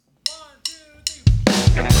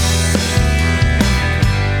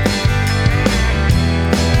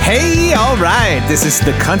Hey, all right. This is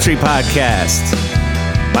the Country Podcast.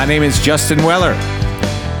 My name is Justin Weller.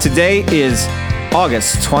 Today is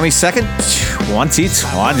August 22nd,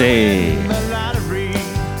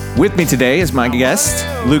 2020. With me today is my guest,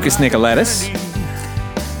 Lucas Nicolettos.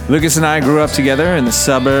 Lucas and I grew up together in the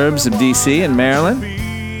suburbs of D.C. and Maryland.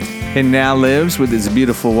 He now lives with his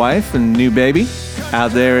beautiful wife and new baby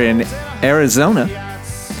out there in Arizona.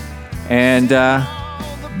 And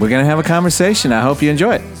we're going to have a conversation. I hope you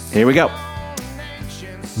enjoy it. Here we go.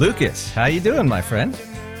 Lucas, how you doing, my friend?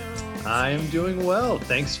 I am doing well.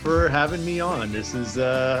 Thanks for having me on. This is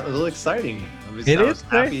a little exciting. It is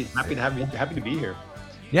happy to be here.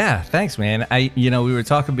 Yeah, thanks, man. We were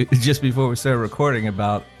talking just before we started recording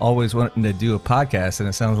about always wanting to do a podcast, and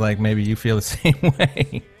it sounds like maybe you feel the same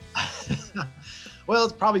way. Well,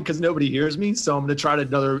 it's probably because nobody hears me, so I'm going to try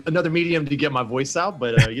another medium to get my voice out.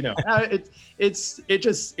 But it's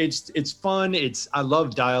fun. I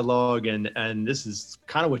love dialogue, and this is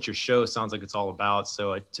kind of what your show sounds like it's all about.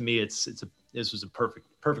 So to me, this was a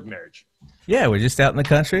perfect marriage. Yeah, we're just out in the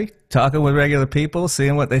country talking with regular people,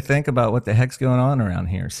 seeing what they think about what the heck's going on around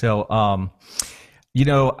here. So, I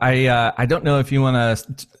don't know if you want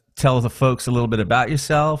to tell the folks a little bit about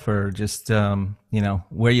yourself, or just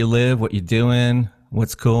where you live, what you're doing,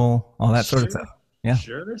 what's cool, all that sort of stuff. Yeah,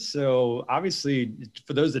 sure. So obviously,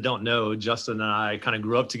 for those that don't know, Justin and I kind of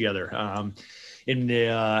grew up together in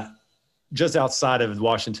the just outside of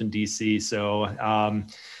Washington D.C. So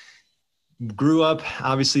grew up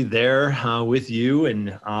obviously there with you,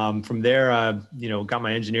 and from there, got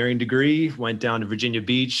my engineering degree. Went down to Virginia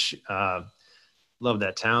Beach. Love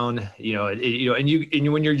that town,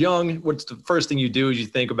 and when you're young, what's the first thing you do is you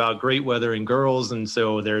think about great weather and girls. And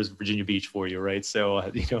so there's Virginia Beach for you. Right.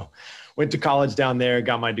 So, went to college down there,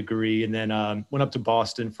 got my degree, and then went up to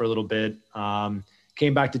Boston for a little bit,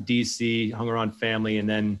 came back to DC, hung around family.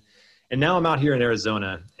 And now I'm out here in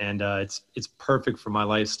Arizona, and it's perfect for my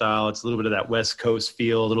lifestyle. It's a little bit of that West Coast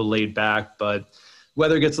feel, a little laid back, but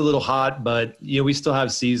weather gets a little hot, but we still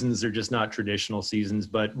have seasons. They're just not traditional seasons,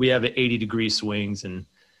 but we have 80-degree swings, and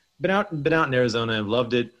been out in Arizona and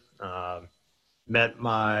loved it. Met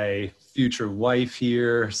my future wife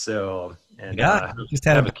here. So, and just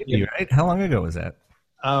had a baby, right? How long ago was that?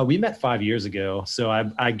 We met 5 years ago. So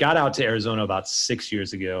I got out to Arizona about 6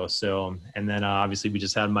 years ago. So, and then obviously we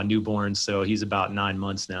just had my newborn. So he's about 9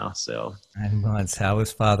 months now. So 9 months. How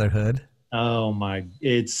was fatherhood? Oh my,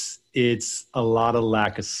 it's a lot of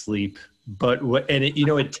lack of sleep, but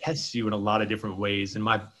it tests you in a lot of different ways, and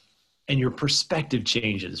your perspective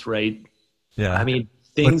changes, right? Yeah. I mean,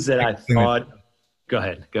 things that I thought, go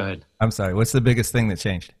ahead. I'm sorry. What's the biggest thing that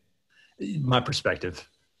changed? My perspective.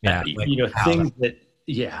 Yeah.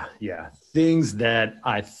 Things that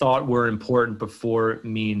I thought were important before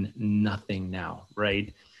mean nothing now.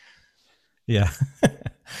 Right. Yeah.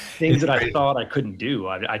 Things that I thought I couldn't do,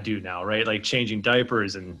 I do now, right? Like changing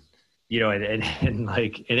diapers and we're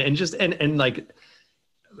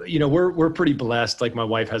pretty blessed. Like my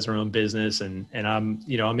wife has her own business, and I'm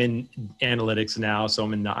in analytics now. So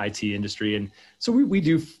I'm in the IT industry. And so we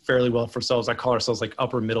do fairly well for ourselves. I call ourselves like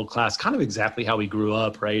upper middle class, kind of exactly how we grew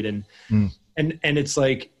up. Right. And it's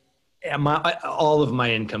like, all of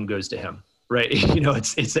my income goes to him. Right.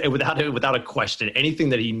 It's without a question. Anything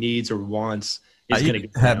that he needs or wants is going to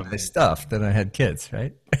have my stuff that I had kids,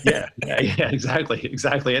 right? Yeah,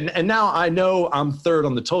 exactly. And now I know I'm third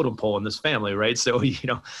on the totem pole in this family, right? So, I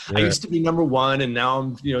used to be number one, and now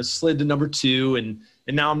I'm, slid to number two, and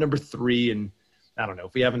now I'm number three. And I don't know,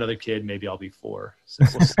 if we have another kid, maybe I'll be four. So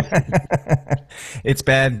we'll see. It's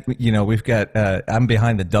bad. We've got, I'm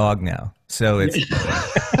behind the dog now. So it's,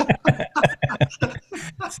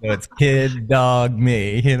 so it's kid, dog,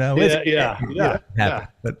 me, Yeah.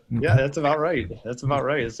 But yeah, that's about right. That's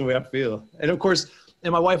the way I feel. And of course,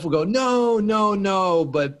 and my wife will go, no,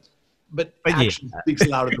 but action speaks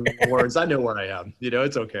louder than words. I know where I am.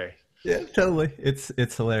 It's okay. Yeah, totally.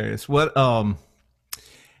 It's hilarious. What,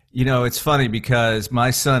 it's funny because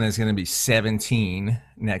my son is going to be 17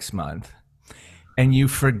 next month. And you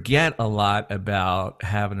forget a lot about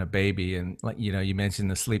having a baby, and you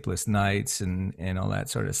mentioned the sleepless nights and all that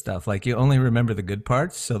sort of stuff. Like, you only remember the good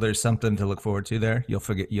parts, so there's something to look forward to there.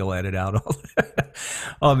 You'll edit out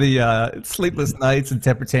all the sleepless nights and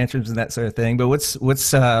temper tantrums and that sort of thing. But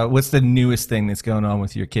what's the newest thing that's going on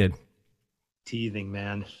with your kid? Teething,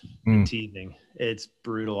 man. Teething. It's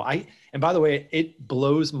brutal. And by the way, it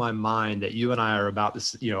blows my mind that you and I are about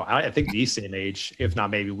this, I think the same age, if not,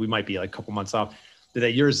 maybe we might be like a couple months off,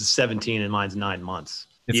 that yours is 17 and mine's 9 months.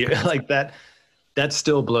 Like that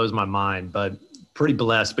still blows my mind, but pretty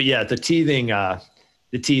blessed. But yeah, the teething,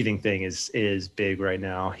 the teething thing is big right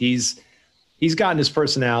now. He's gotten his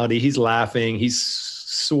personality. He's laughing. He's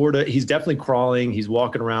definitely crawling. He's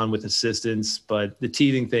walking around with assistance, but the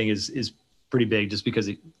teething thing is pretty big just because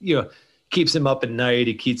it, keeps him up at night.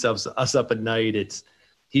 It keeps us up at night.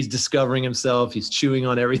 He's discovering himself. He's chewing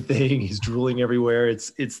on everything. He's drooling everywhere.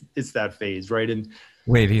 It's that phase, right? And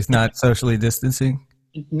wait, he's not socially distancing?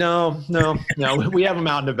 No. We have him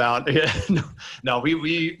out and about. No,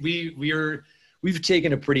 we've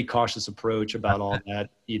taken a pretty cautious approach about all that.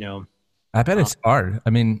 I bet it's hard. I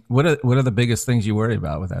mean, what are the biggest things you worry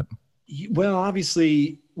about with that? Well,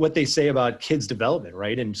 obviously, what they say about kids' development,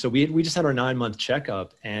 right? And so we just had our 9-month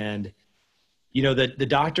checkup, and the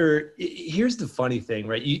doctor. Here's the funny thing,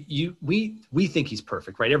 right? We think he's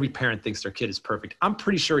perfect, right? Every parent thinks their kid is perfect. I'm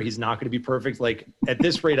pretty sure he's not going to be perfect. Like at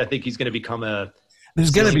this rate, I think he's going to become there's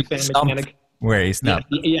going to be some where he's not.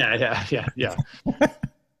 Yeah.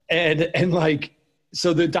 and like,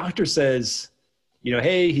 so the doctor says,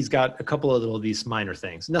 hey, he's got a couple of these minor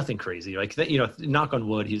things, nothing crazy. Like, knock on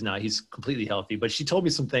wood, he's completely healthy. But she told me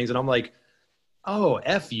some things and I'm like, oh,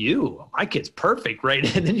 F you, my kid's perfect,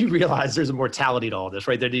 right? And then you realize there's a mortality to all this,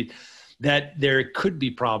 right? That there could be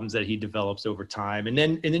problems that he develops over time. And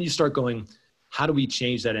then you start going, how do we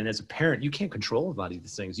change that? And as a parent, you can't control a lot of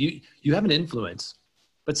these things. You have an influence,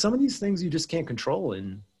 but some of these things you just can't control.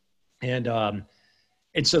 And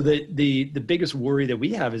so the biggest worry that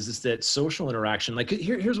we have is that social interaction. Like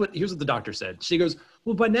here's what the doctor said. She goes,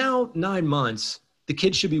 well, by now 9 months, the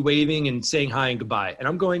kid should be waving and saying hi and goodbye. And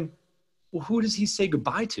I'm going, well, who does he say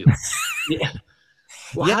goodbye to? Yeah.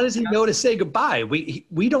 Well, how does he know to say goodbye?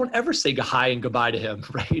 We don't ever say hi and goodbye to him,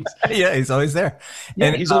 right? Yeah, he's always there. Yeah,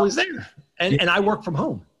 and he's always there. And I work from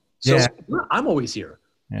home. So I'm always here.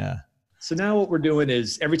 Yeah. So now what we're doing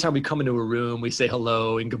is every time we come into a room, we say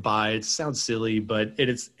hello and goodbye. It sounds silly, but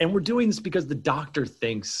and we're doing this because the doctor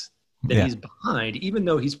thinks that he's behind, even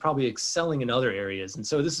though he's probably excelling in other areas. And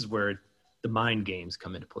so this is where the mind games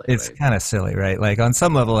come into play. It's kind of silly, right? Like on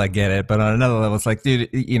some level I get it, but on another level it's like, dude,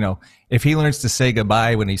 if he learns to say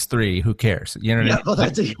goodbye when he's 3, who cares? You know what I mean? Well,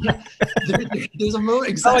 there's a moment.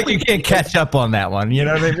 Exactly. It's not like you can't catch up on that one. You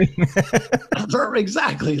know what I mean?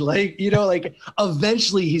 Exactly. Like,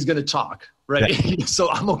 eventually he's going to talk, right? Yeah. So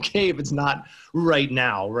I'm okay if it's not right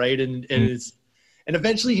now. Right. And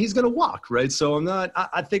eventually he's going to walk. Right. So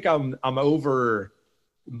I think I'm over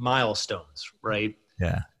milestones. Right.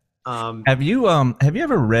 Yeah. Have you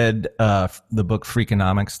ever read the book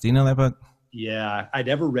Freakonomics? Do you know that book? Yeah, I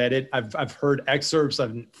never read it. I've heard excerpts.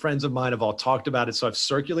 Friends of mine have all talked about it, so I've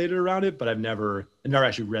circulated around it, but I've never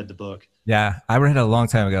actually read the book. Yeah, I read it a long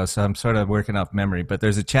time ago, so I'm sort of working off memory. But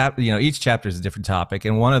there's a chapter. Each chapter is a different topic,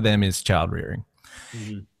 and one of them is child rearing.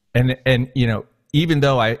 Mm-hmm. And even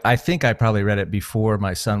though I think I probably read it before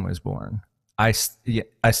my son was born, I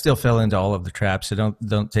still fell into all of the traps. So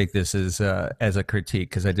don't take this as a critique,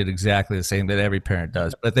 because I did exactly the same that every parent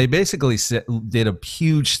does. But they basically did a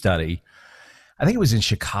huge study. I think it was in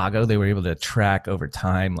Chicago. They were able to track over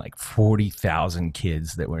time like 40,000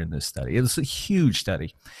 kids that were in this study. It was a huge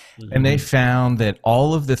study. Mm-hmm. And they found that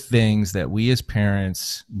all of the things that we as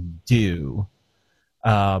parents do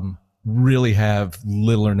really have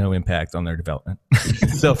little or no impact on their development.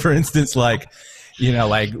 So for instance, like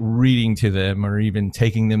reading to them or even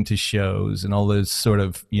taking them to shows and all those sort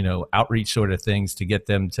of, outreach sort of things to get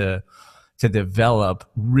them to develop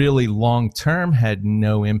really long-term had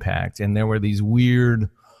no impact. And there were these weird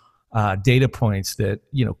data points that,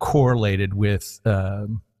 correlated with,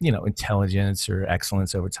 intelligence or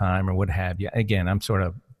excellence over time or what have you. Again, I'm sort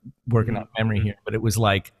of working on memory here, but it was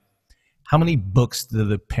like, how many books do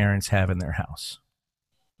the parents have in their house?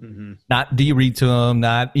 Mm-hmm. Not do you read to them,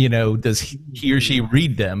 not, does he or she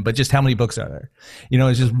read them, but just how many books are there?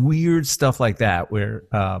 It's just weird stuff like that where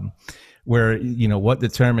what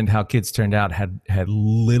determined how kids turned out had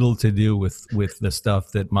little to do with the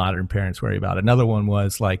stuff that modern parents worry about. Another one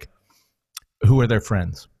was like, who are their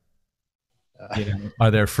friends?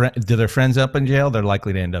 Are their do their friends up in jail? They're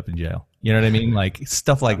likely to end up in jail. You know what I mean? Like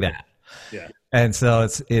stuff like that. Yeah. And so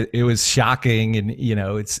it was shocking, and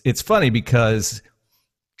it's funny because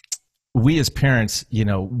we as parents,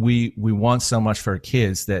 we want so much for our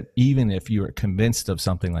kids that even if you are convinced of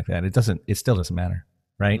something like that, it still doesn't matter,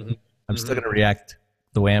 right? Mm-hmm. I'm still going to react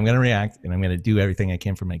the way I'm going to react, and I'm going to do everything I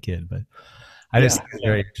can for my kid. But I just think it's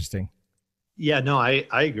very interesting. Yeah, no, I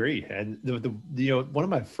agree. And one of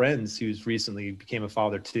my friends who's recently became a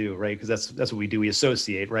father too, right? Because that's what we do. We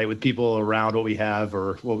associate, right, with people around what we have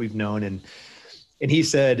or what we've known. And he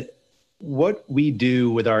said, what we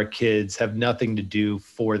do with our kids have nothing to do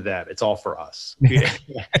for them. It's all for us.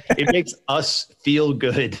 It makes us feel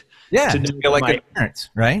good. Yeah, to feel like good parents,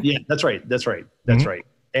 right? Yeah, that's right. That's right. That's right.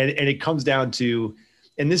 And it comes down to,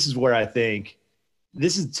 and this is where I think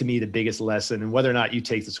this is to me the biggest lesson, and whether or not you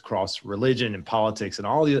take this across religion and politics and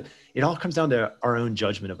it all comes down to our own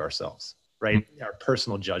judgment of ourselves, right? Our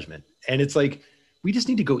personal judgment. And it's like, we just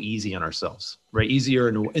need to go easy on ourselves, right? Easier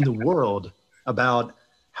in the world about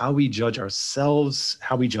how we judge ourselves,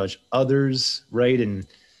 how we judge others, right? And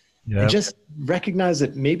just recognize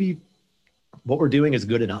that maybe what we're doing is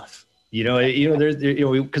good enough.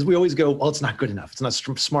 Because we always go, well, it's not good enough. It's not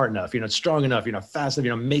smart enough. You're not strong enough. You're not fast enough.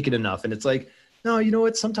 You're not making enough. And it's like, no, you know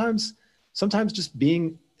what? Sometimes just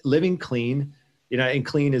living clean, and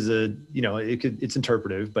clean is it's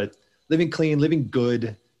interpretive, but living clean, living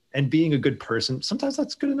good, and being a good person, sometimes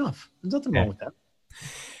that's good enough. There's nothing wrong with that.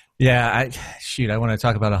 Yeah, I want to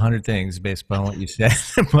talk about 100 things based upon what you said,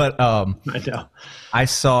 but I know. I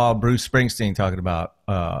saw Bruce Springsteen talking about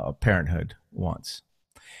parenthood once,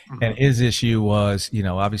 and his issue was,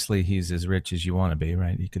 obviously he's as rich as you want to be,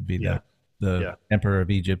 right? He could be the emperor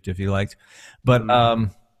of Egypt if you liked, but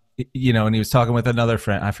and he was talking with another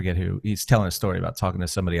friend, I forget who. He's telling a story about talking to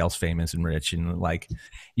somebody else famous and rich, and like,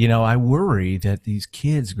 I worry that these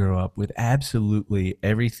kids grow up with absolutely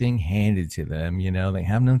everything handed to them. They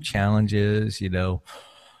have no challenges. They're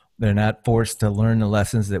not forced to learn the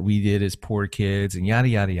lessons that we did as poor kids, and yada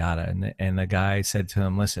yada yada. And the guy said to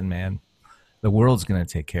him, "Listen, man, the world's going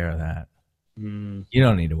to take care of that. You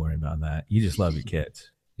don't need to worry about that. You just love your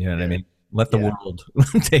kids. You know what I mean? Let the world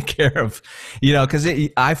take care of, because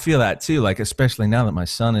I feel that too. Like, especially now that my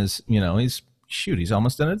son is, he's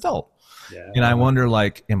almost an adult. Yeah. And I wonder,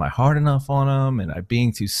 like, am I hard enough on him? Am I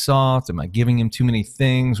being too soft? Am I giving him too many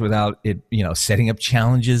things without it, setting up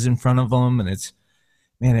challenges in front of him? And it's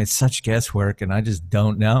such guesswork, and I just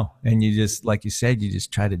don't know. And you just, like you said, you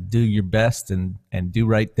just try to do your best and do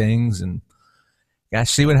right things, and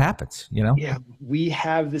see what happens, Yeah, we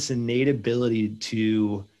have this innate ability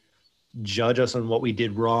to judge us on what we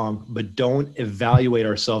did wrong, but don't evaluate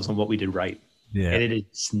ourselves on what we did right. Yeah. And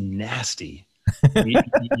it's nasty.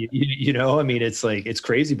 It's like, it's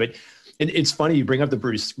crazy, but it's funny. You bring up the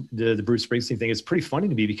Bruce Springsteen thing. It's pretty funny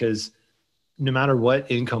to me because no matter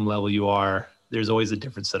what income level you are, there's always a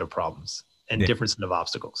different set of problems and different set of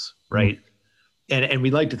obstacles. Right. And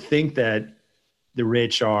we like to think that the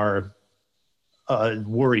rich are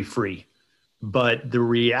worry-free. But the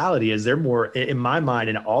reality is they're more, in my mind,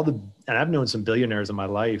 and I've known some billionaires in my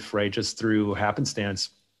life, right? Just through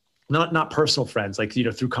happenstance, not personal friends, like,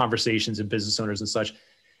 through conversations and business owners and such.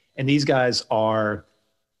 And these guys are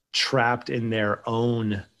trapped in their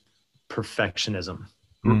own perfectionism,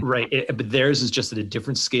 right? But theirs is just at a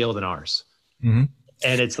different scale than ours. And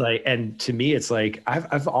it's like, and to me, it's like,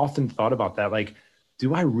 I've often thought about that. Like,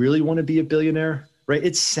 do I really want to be a billionaire? Right?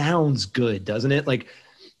 It sounds good, doesn't it? Like,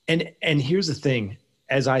 and here's the thing,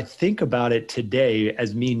 as I think about it today,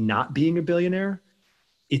 as me not being a billionaire,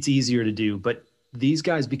 it's easier to do. But these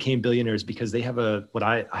guys became billionaires because they have what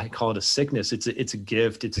I call it a sickness. It's a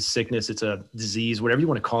gift. It's a sickness. It's a disease, whatever you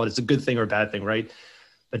want to call it. It's a good thing or a bad thing, right?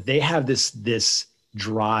 But they have this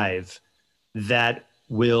drive that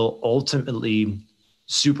will ultimately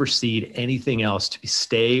supersede anything else to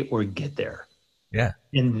stay or get there. Yeah.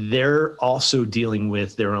 And they're also dealing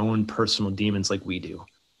with their own personal demons like we do.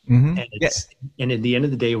 And and at the end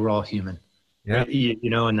of the day, we're all human. Yeah. Right?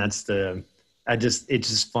 And that's it's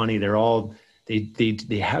just funny. They're all,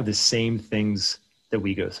 they have the same things that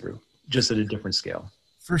we go through, just at a different scale.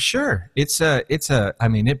 For sure. It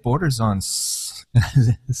borders on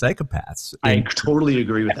psychopaths. I totally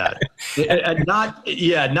agree with that. Not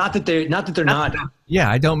that they're not.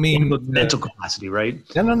 Yeah, I don't mean mental capacity, right?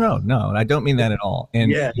 No. I don't mean that at all.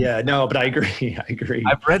 And no, but I agree.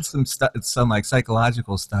 I've read some like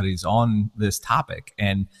psychological studies on this topic,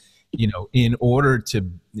 and in order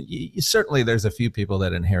to, certainly there's a few people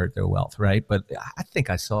that inherit their wealth, right? But I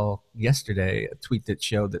think I saw yesterday a tweet that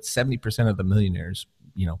showed that 70% of the millionaires,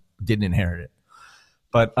 didn't inherit it.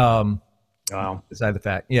 But wow. Beside the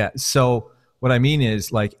fact, yeah. So what I mean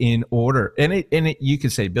is, like, in order, and you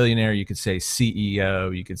could say billionaire, you could say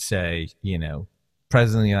CEO, you could say,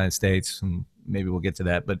 president of the United States, and maybe we'll get to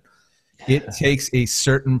that, but it takes a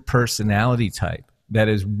certain personality type that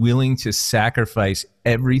is willing to sacrifice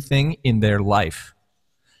everything in their life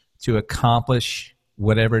to accomplish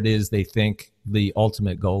whatever it is they think the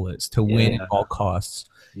ultimate goal is, to win at all costs,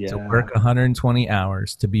 to work 120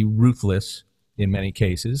 hours, to be ruthless in many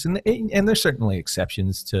cases. And there's certainly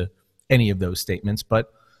exceptions to any of those statements,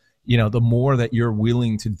 but the more that you're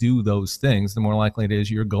willing to do those things, the more likely it is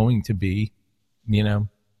you're going to be,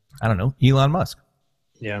 I don't know, Elon Musk.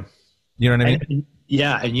 Yeah. You know what I mean?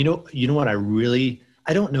 And you know what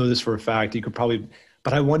I don't know this for a fact. You could probably,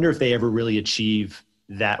 but I wonder if they ever really achieve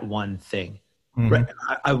that one thing. Mm-hmm. Right?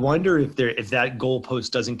 I wonder if that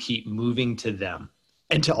goalpost doesn't keep moving to them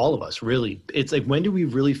and to all of us, really. It's like, when do we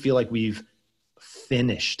really feel like we've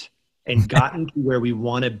finished and gotten to where we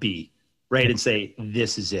want to be, right? And say,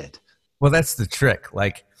 this is it. Well, that's the trick.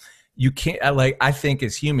 Like, you can't, I think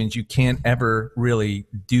as humans, you can't ever really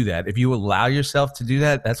do that. If you allow yourself to do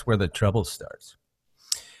that, that's where the trouble starts.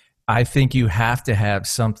 I think you have to have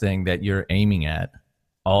something that you're aiming at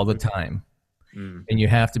all the time, and you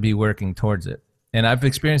have to be working towards it. And I've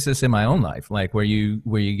experienced this in my own life, like where you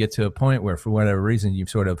get to a point where, for whatever reason, you've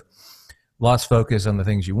sort of lost focus on the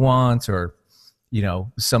things you want, or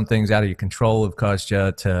some things out of your control have caused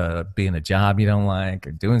you to be in a job you don't like,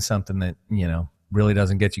 or doing something that really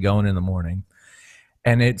doesn't get you going in the morning,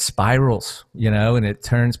 and it spirals, and it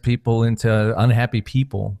turns people into unhappy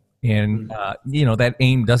people. And that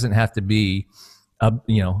aim doesn't have to be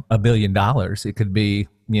 $1 billion. It could be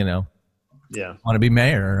I want to be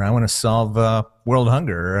mayor, or I want to solve world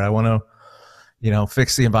hunger, or I want to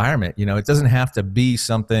fix the environment. It doesn't have to be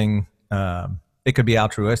something. It could be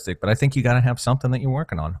altruistic, but I think you got to have something that you're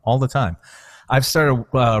working on all the time. I've started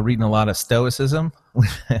reading a lot of Stoicism,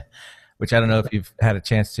 which I don't know if you've had a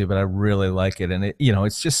chance to, but I really like it. And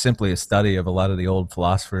it's just simply a study of a lot of the old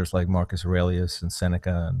philosophers like Marcus Aurelius and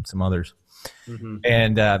Seneca and some others. Mm-hmm.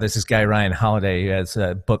 And there's this guy, Ryan Holiday, who has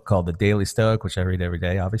a book called The Daily Stoic, which I read every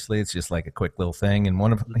day. Obviously, it's just like a quick little thing. And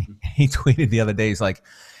he tweeted the other day, he's like,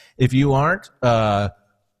 if you aren't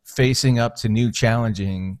facing up to new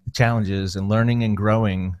challenges and learning and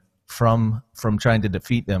growing from trying to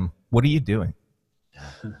defeat them, what are you doing?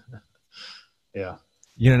 Yeah.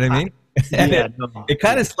 You know what I mean? It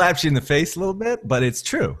kind of Yeah. slaps you in the face a little bit, but it's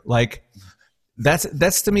true. Like,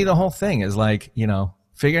 that's to me the whole thing is like,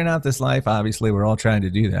 figuring out this life. Obviously, we're all trying to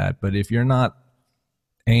do that. But if you're not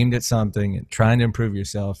aimed at something and trying to improve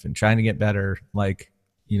yourself and trying to get better, like,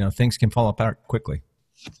 things can fall apart quickly.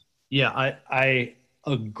 Yeah, I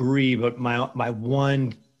agree. But my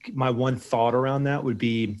one thought around that would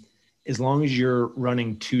be, as long as you're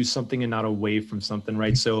running to something and not away from something,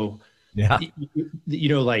 right? So, yeah,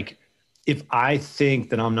 like, if I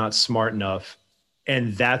think that I'm not smart enough,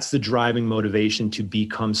 and that's the driving motivation to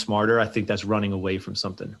become smarter, I think that's running away from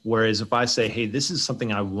something. Whereas if I say, hey, this is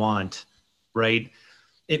something I want, right?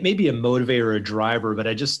 It may be a motivator or a driver, but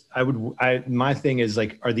my thing is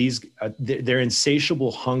like, are these, they're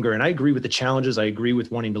insatiable hunger. And I agree with the challenges. I agree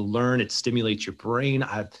with wanting to learn. It stimulates your brain.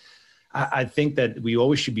 I think that we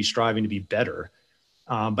always should be striving to be better.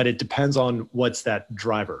 But it depends on what's that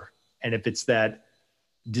driver. And if it's that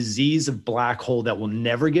disease of black hole that will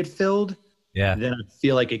never get filled, then I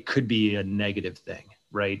feel like it could be a negative thing,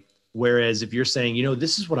 right? Whereas if you're saying,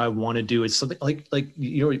 this is what I want to do, it's something like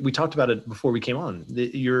we talked about it before we came on,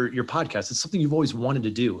 your podcast. It's something you've always wanted to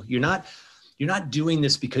do. You're not doing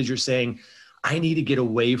this because you're saying, I need to get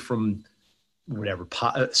away from whatever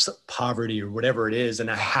poverty or whatever it is,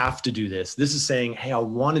 and I have to do this. This is saying, hey, I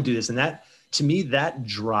want to do this, and that, to me, that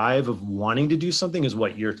drive of wanting to do something is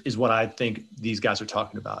what I think these guys are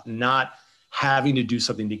talking about, not having to do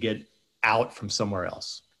something to get out from somewhere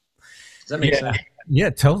else. Does that make sense?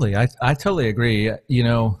 Yeah, totally. I totally agree.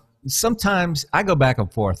 Sometimes I go back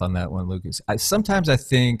and forth on that one, Lucas. Sometimes I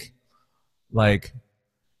think like,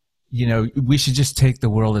 we should just take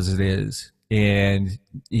the world as it is. And,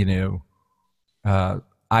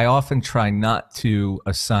 I often try not to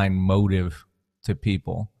assign motive to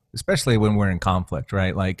people, especially when we're in conflict,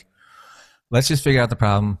 right? Like, let's just figure out the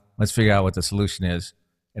problem. Let's figure out what the solution is.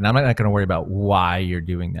 And I'm not going to worry about why you're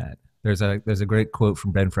doing that. There's a great quote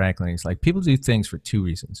from Ben Franklin. He's like, people do things for two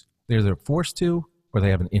reasons. They're either forced to, or they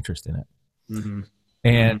have an interest in it.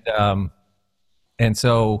 Mm-hmm. And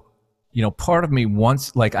so, part of me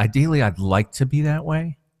wants, like, ideally I'd like to be that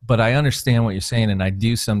way, but I understand what you're saying. And I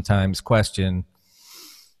do sometimes question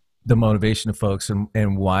the motivation of folks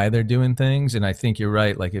and why they're doing things. And I think you're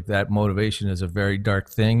right. Like, if that motivation is a very dark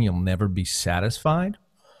thing, you'll never be satisfied.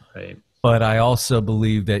 Right. But I also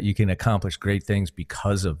believe that you can accomplish great things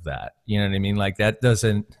because of that. You know what I mean? Like, that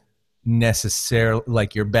doesn't necessarily,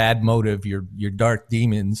 like, your bad motive, your dark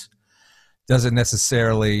demons doesn't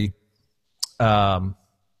necessarily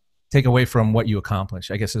take away from what you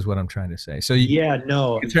accomplish, I guess is what I'm trying to say. So you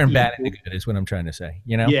can turn bad into good is what I'm trying to say,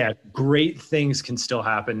 Yeah, great things can still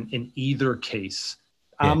happen in either case.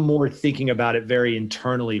 Yeah. I'm more thinking about it very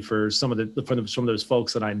internally for some of those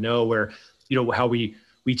folks that I know, where, how we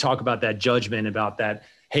talk about that judgment, about that,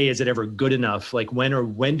 hey, is it ever good enough? Like when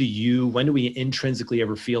do we intrinsically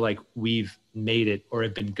ever feel like we've made it or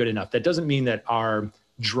have been good enough? That doesn't mean that our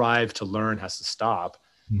drive to learn has to stop,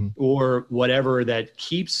 or whatever that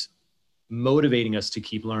keeps motivating us to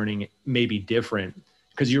keep learning may be different.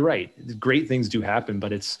 Because you're right, great things do happen,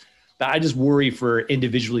 but I just worry for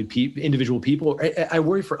individual people. I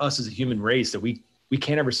worry for us as a human race that we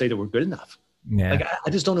can't ever say that we're good enough. Yeah. Like I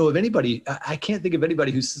just don't know of anybody. I can't think of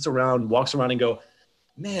anybody who sits around, walks around and go,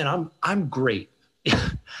 man, I'm great.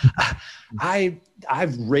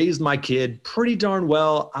 I've raised my kid pretty darn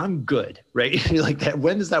well. I'm good. Right. Like that.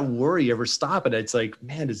 When does that worry ever stop? And it's like,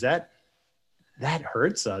 man, that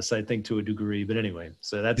hurts us, I think, to a degree. But anyway,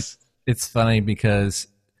 so it's funny because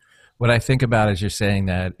what I think about as you're saying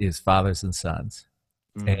that is fathers and sons.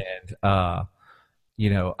 And,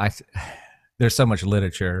 there's so much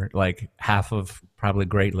literature, like half of probably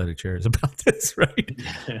great literature is about this, right?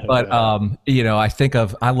 But,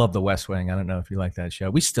 I love The West Wing. I don't know if you like that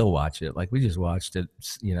show. We still watch it. Like we just watched it,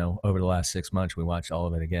 over the last 6 months, we watched all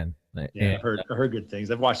of it again. Yeah, I heard good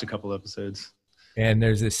things. I've watched a couple episodes. And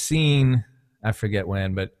there's this scene, I forget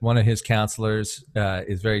when, but one of his counselors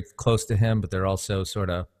is very close to him, but they're also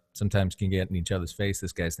sort of sometimes can get in each other's face.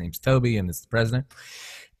 This guy's name's Toby, and it's the president.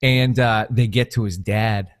 And they get to his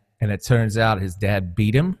dad, and it turns out his dad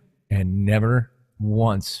beat him and never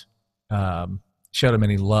once showed him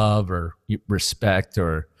any love or respect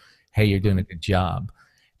or, hey, you're doing a good job.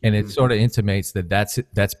 And it sort of intimates that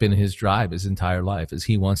that's been his drive his entire life, is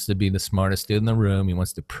he wants to be the smartest dude in the room. He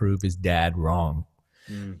wants to prove his dad wrong.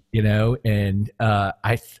 And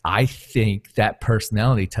I think that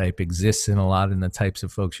personality type exists in a lot in the types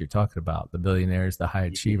of folks you're talking about, the billionaires, the high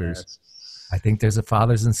achievers. Yes. I think there's a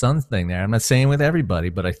fathers and sons thing there. I'm not saying with everybody,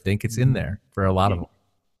 but I think it's in there for a lot of them.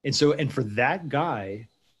 And for that guy,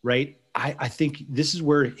 right, I think this is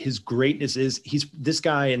where his greatness is. He's this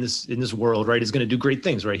guy in this world, right, is going to do great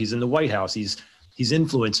things, right? He's in the White House. He's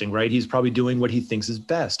influencing, right? He's probably doing what he thinks is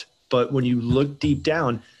best. But when you look deep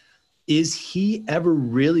down, is he ever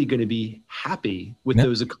really going to be happy with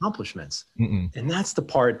those accomplishments? And that's the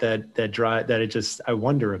part that I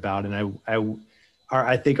wonder about. And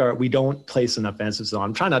I think we don't place enough emphasis on.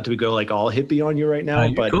 I'm trying not to go like all hippie on you right now,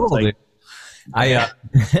 but cool, like,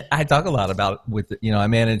 I talk a lot about I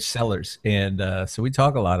manage sellers, and so we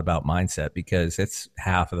talk a lot about mindset because it's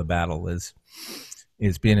half of the battle is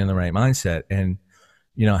being in the right mindset. And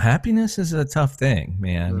happiness is a tough thing,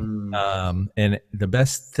 man. And the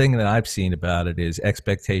best thing that I've seen about it is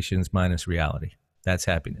expectations minus reality. That's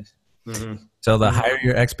happiness. So the higher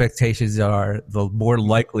your expectations are, the more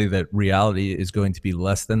likely that reality is going to be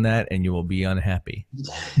less than that, and you will be unhappy.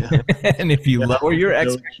 And if you lower your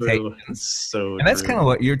expectations, and that's kind of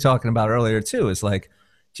what you're talking about earlier too, is like,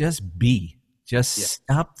 just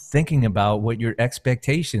stop thinking about what your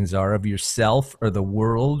expectations are of yourself or the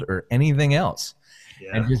world or anything else.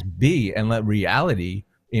 And just be, and let reality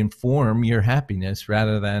inform your happiness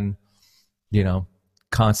rather than,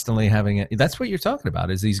 constantly having it. That's what you're talking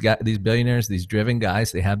about, is these billionaires, these driven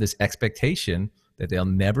guys, they have this expectation that they'll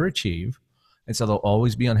never achieve. And so they'll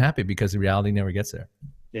always be unhappy because the reality never gets there.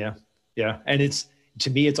 Yeah. Yeah. And to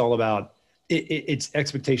me, it's all about it's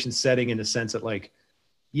expectation setting in the sense that like,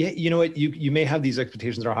 you know what, you may have these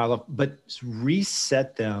expectations that are high level, but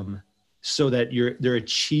reset them so that they're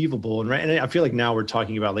achievable. And I feel like now we're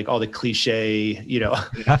talking about like all the cliche,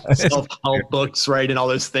 self-help books, right? And all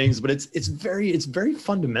those things, but it's very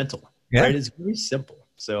fundamental, right? It's very simple.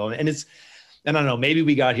 So, and I don't know, maybe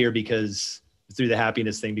we got here through the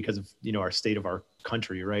happiness thing because of, our state of our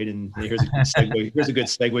country, right? And here's a good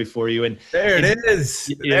segue for you. And there it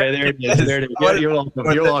is. Yeah, there it is. There it is. Yeah, you're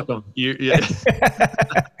welcome. You're welcome.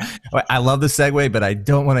 I love the segue, but I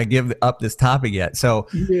don't want to give up this topic yet. So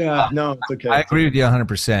no, it's okay. I agree with you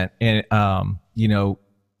 100%. And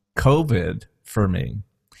COVID for me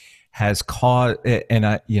has caused, and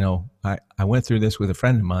I went through this with a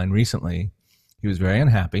friend of mine recently. He was very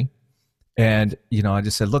unhappy, and I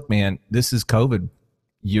just said, "Look, man, this is COVID.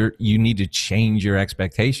 You need to change your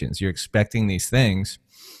expectations. You're expecting these things,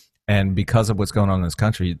 and because of what's going on in this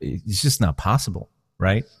country, it's just not possible,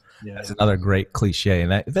 right?" Yeah. That's another great cliche,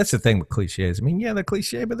 and that's the thing with cliches. I mean, they're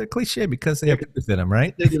cliche, but they're cliche because they have truth in them,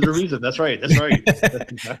 right? There's a reason. That's right. That's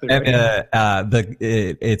exactly right. And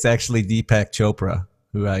it's actually Deepak Chopra,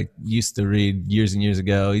 who I used to read years and years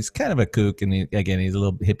ago. He's kind of a kook, and he's a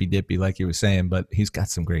little hippy dippy, like you were saying, but he's got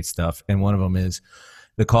some great stuff. And one of them is,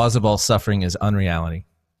 the cause of all suffering is unreality.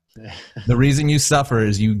 The reason you suffer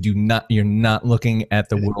is you're not looking at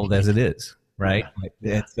the world as it is, right?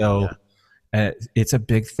 And so it's a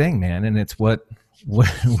big thing, man, and it's what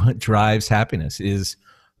drives happiness is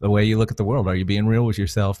the way you look at the world. Are you being real with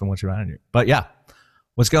yourself and what's around you? But yeah,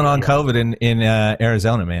 what's going on COVID in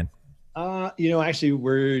Arizona, man? Actually,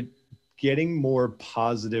 we're getting more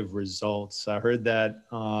positive results. I heard that,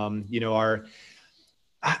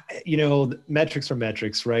 metrics are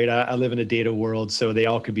metrics, right? I live in a data world, so they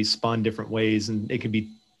all could be spun different ways and it could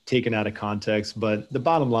be taken out of context. But the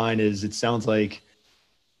bottom line is, it sounds like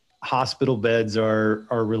hospital beds are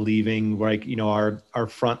relieving, like, our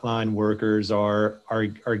frontline workers are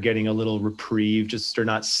getting a little reprieve. Just they're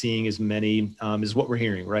not seeing as many is what we're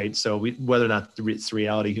hearing, right? So whether or not it's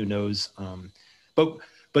reality, who knows?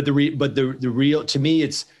 But the real, to me,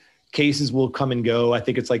 it's cases will come and go. I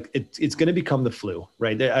think it's like it's going to become the flu,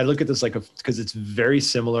 right? I look at this like because it's very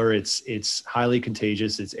similar. It's highly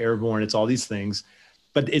contagious. It's airborne. It's all these things.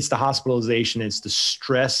 But it's the hospitalization, it's the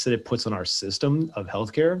stress that it puts on our system of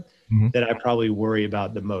healthcare that I probably worry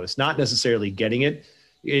about the most. Not necessarily getting it,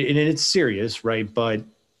 and it's serious, right? But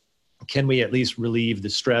can we at least relieve the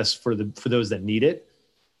stress for those that need it,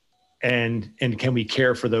 and can we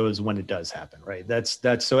care for those when it does happen, right? That's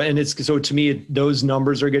so. And it's so, to me, those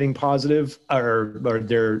numbers are getting positive, or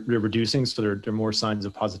they're reducing, so there are more signs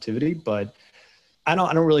of positivity. But I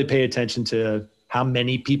don't really pay attention to how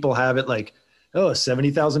many people have it, like,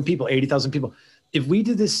 70,000 people, 80,000 people. If we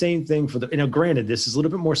did the same thing for granted, this is a little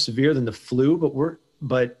bit more severe than the flu,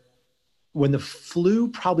 but when the flu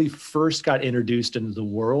probably first got introduced into the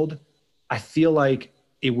world, I feel like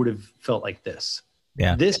it would have felt like this.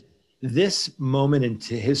 Yeah. This moment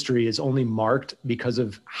into history is only marked because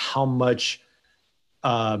of how much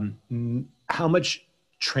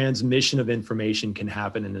transmission of information can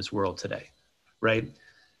happen in this world today, right?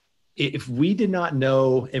 If we did not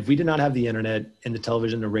have the internet and the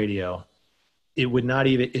television and the radio, it would not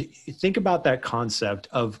even think about that concept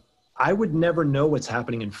of, I would never know what's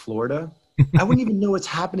happening in Florida. I wouldn't even know what's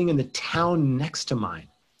happening in the town next to mine.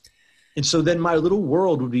 And so then my little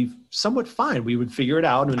world would be somewhat fine. We would figure it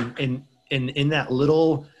out. And in that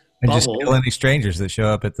little bubble, just kill any strangers that show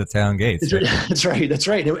up at the town gates. Right? That's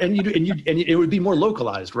right. And it would be more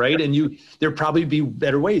localized, right? And there'd probably be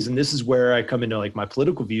better ways. And this is where I come into like my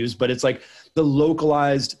political views, but it's like the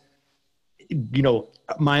localized,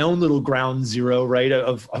 my own little ground zero, right,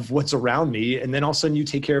 of what's around me. And then all of a sudden you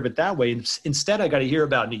take care of it that way. And instead I got to hear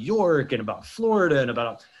about New York and about Florida and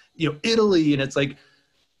about, Italy. And it's like,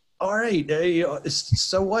 all right,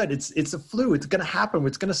 so what? It's a flu. It's going to happen.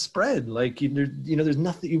 It's going to spread. Like, there's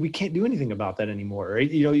nothing, we can't do anything about that anymore,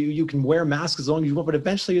 right? You can wear masks as long as you want, but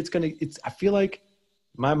eventually I feel like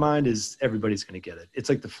my mind is everybody's going to get it. It's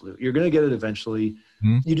like the flu. You're going to get it eventually.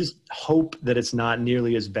 You just hope that it's not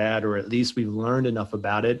nearly as bad, or at least we've learned enough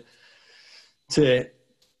about it to,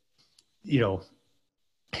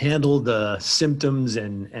 handle the symptoms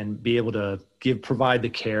and be able to provide the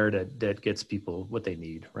care that gets people what they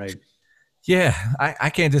need. Right. Yeah. I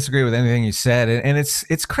can't disagree with anything you said. And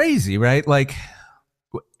it's crazy, right? Like,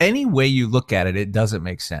 any way you look at it, it doesn't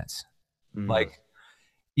make sense. Like,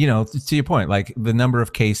 to your point, like the number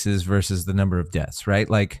of cases versus the number of deaths, right?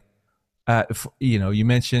 Like, you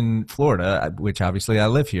mentioned Florida, which obviously I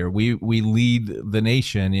live here. We lead the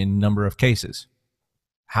nation in number of cases.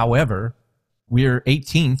 However, we're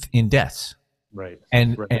 18th in deaths. Right.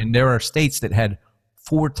 And there are states that had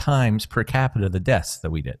 4 times per capita the deaths that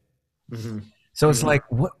we did. So it's like,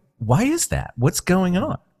 why is that? What's going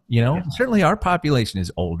on? Certainly our population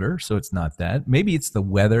is older, so it's not that. Maybe it's the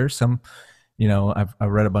weather. I've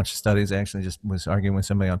read a bunch of studies. I actually just was arguing with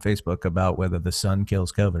somebody on Facebook about whether the sun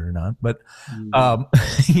kills COVID or not. But,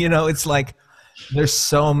 it's like, there's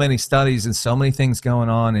so many studies and so many things going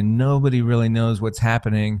on, and nobody really knows what's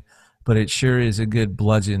happening. But it sure is a good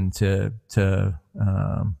bludgeon to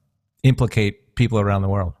implicate people around the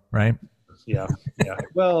world, right? Yeah.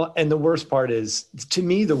 Well, and the worst part is, to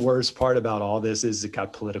me, the worst part about all this is it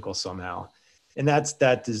got political somehow, and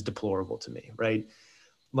that is deplorable to me, right?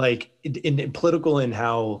 Like in political, and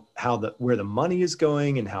where the money is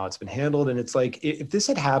going and how it's been handled, and it's like, if this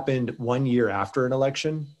had happened 1 year after an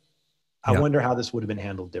election, I wonder how this would have been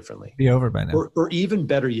handled differently. Be over by now. Or even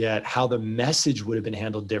better yet, how the message would have been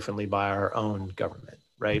handled differently by our own government,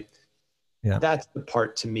 right? Yeah. That's the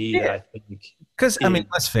part to me that I think. Because,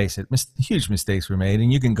 let's face it, huge mistakes were made.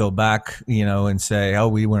 And you can go back, and say, oh,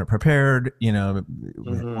 we weren't prepared,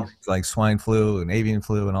 like swine flu and avian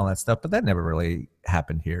flu and all that stuff. But that never really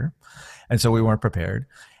happened here. And so we weren't prepared.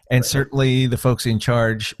 And certainly the folks in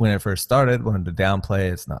charge, when it first started, wanted to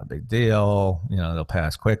downplay. It's not a big deal. They'll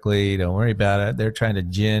pass quickly. Don't worry about it. They're trying to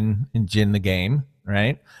gin the game,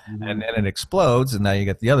 right? And then it explodes, and now you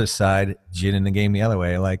get the other side ginning the game the other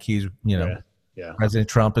way. Like he's, President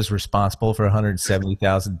Trump is responsible for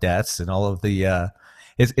 170,000 deaths and all of the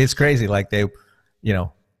It's crazy. Like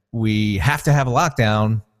we have to have a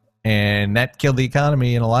lockdown, and that killed the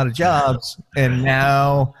economy and a lot of jobs. And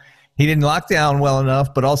now he didn't lock down well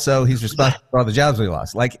enough, but also he's responsible for all the jobs we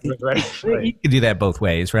lost. Like Right. you could do that both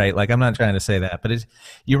ways, right? Like I'm not trying to say that, but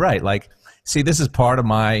you're right. Like, see, this is part of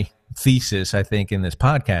my thesis, I think, in this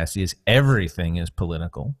podcast is everything is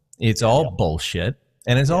political. It's all bullshit,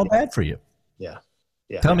 and it's all bad for you. Yeah.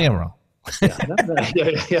 Tell me I'm wrong.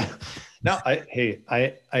 Yeah. No,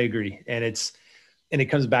 I agree. And it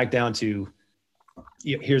comes back down to,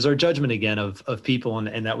 here's our judgment again of people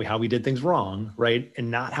and that how we did things wrong, right?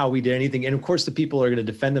 And not how we did anything. And of course the people are going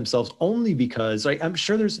to defend themselves only because, like, I'm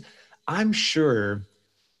sure,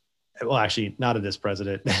 well, actually not of this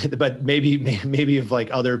president, but maybe of like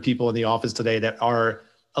other people in the office today that are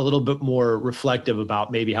a little bit more reflective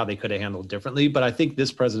about maybe how they could have handled differently. But I think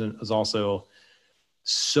this president is also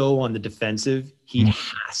so on the defensive. He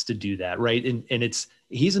has to do that, right? And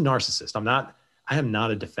he's a narcissist. I am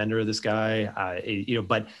not a defender of this guy,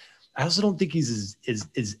 but I also don't think he's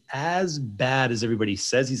as bad as everybody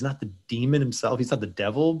says. He's not the demon himself. He's not the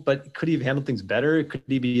devil, but could he have handled things better? Could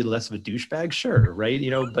he be less of a douchebag? Sure. Right.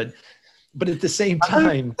 But at the same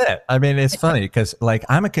time, I mean, it's funny because like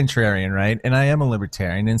I'm a contrarian, right? And I am a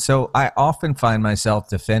libertarian. And so I often find myself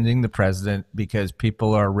defending the president because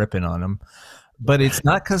people are ripping on him, but it's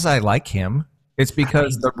not because I like him. It's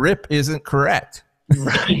because the rip isn't correct.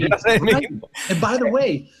 Right. You know what I mean? Right. And by the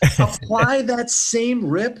way, apply that same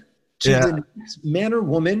rip to the next man or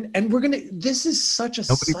woman, and this is such a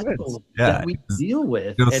cycle that we deal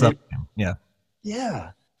with.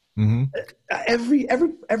 Mm-hmm.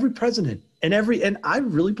 Every president and I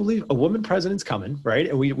really believe a woman president's coming, right?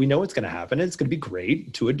 And we know it's going to happen. And it's going to be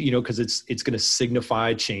great to it, because it's going to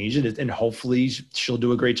signify change, and hopefully she'll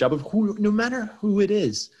do a great job of no matter who it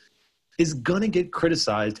is going to get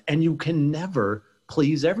criticized, and you can never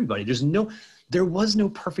please everybody. There was no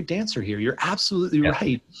perfect answer here. You're absolutely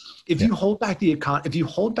right. If you hold back if you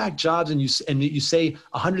hold back jobs and you say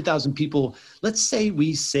 100,000 people, let's say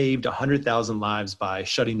we saved 100,000 lives by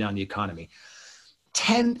shutting down the economy,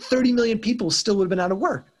 30 million people still would have been out of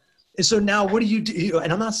work. And so now what do you do?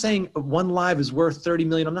 And I'm not saying one life is worth 30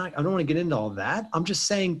 million. I don't want to get into all of that. I'm just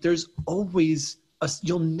saying there's always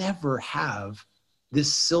you'll never have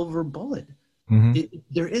this silver bullet. Mm-hmm.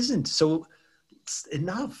 There isn't. So it's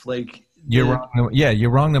enough. Like you're wrong. Yeah.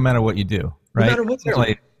 You're wrong no matter what you do. Right. No matter what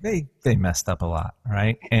you do. They messed up a lot.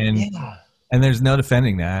 Right. And there's no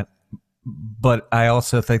defending that, but I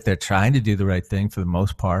also think they're trying to do the right thing for the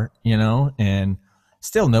most part, and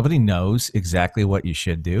still nobody knows exactly what you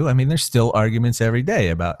should do. I mean, there's still arguments every day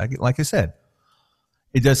about, like I said,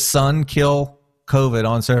 does sun kill COVID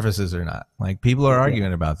on surfaces or not? Like people are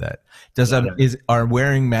arguing about that. Are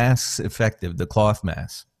wearing masks effective? The cloth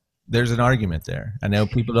masks. There's an argument there. I know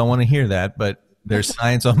people don't want to hear that, but there's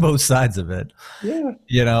science on both sides of it. Yeah.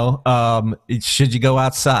 Should you go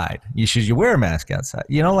outside? Should you wear a mask outside?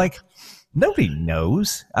 Like nobody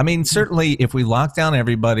knows. I mean, certainly if we lock down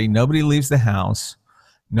everybody, nobody leaves the house,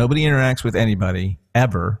 nobody interacts with anybody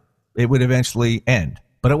ever, it would eventually end.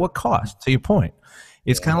 But at what cost? To your point,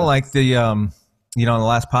 it's kind of like the, in the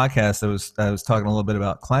last podcast, I was talking a little bit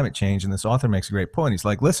about climate change, and this author makes a great point. He's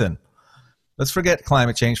like, listen, let's forget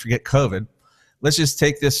climate change, forget COVID. Let's just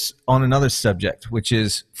take this on another subject, which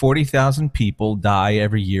is 40,000 people die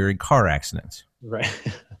every year in car accidents. Right.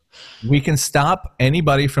 We can stop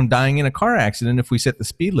anybody from dying in a car accident if we set the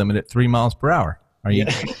speed limit at 3 miles per hour. Are you?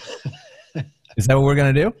 Is that what we're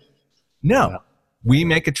going to do? No. We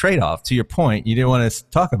make a trade-off. To your point, you didn't want to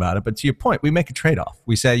talk about it, but to your point, we make a trade-off.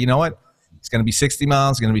 We say, you know what? It's going to be 60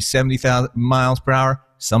 miles. It's going to be 70,000 miles per hour.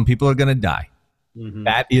 Some people are going to die. Mm-hmm.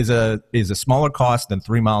 That is a smaller cost than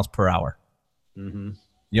 3 miles per hour. Mm-hmm.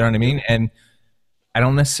 You know what I mean? And I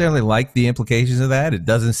don't necessarily like the implications of that. It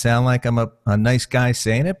doesn't sound like I'm a nice guy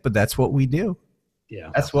saying it, but that's what we do.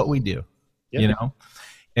 Yeah, that's what we do. Yeah.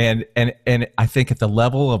 And I think at the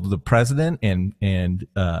level of the president and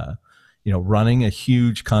running a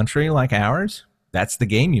huge country like ours, that's the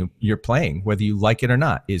game you're playing, whether you like it or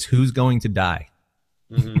not, is who's going to die.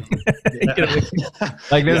 Mm-hmm.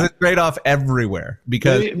 Like there's a trade-off everywhere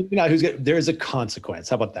because there's a consequence.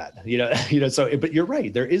 How about that? So, but you're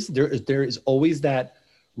right. There is always that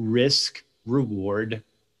risk reward,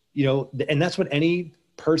 and that's what any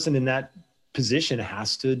person in that position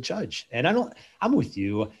has to judge. And I'm with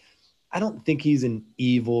you. I don't think he's an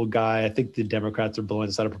evil guy. I think the Democrats are blowing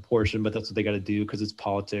this out of proportion, but that's what they got to do because it's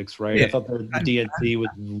politics, right? Yeah. I thought the DNC was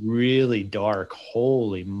really dark.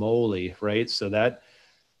 Holy moly, right? So that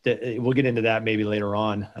we'll get into that maybe later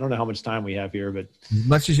on. I don't know how much time we have here, but as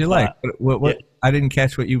much as you like. What I didn't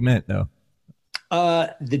catch what you meant though.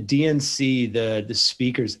 The DNC, the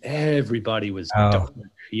speakers, everybody was Oh, dark.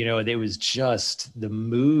 It was just, the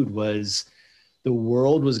mood was the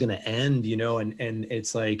world was going to end, and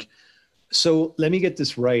it's like, so let me get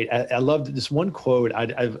this right. I loved this one quote.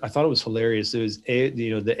 I thought it was hilarious. It was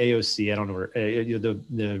the AOC. I don't know where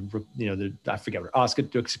I forget what Oscar.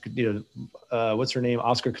 What's her name?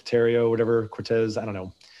 Oscar Caterio, whatever, Cortez. I don't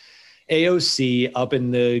know. AOC up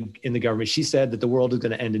in the government. She said that the world is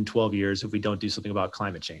going to end in 12 years if we don't do something about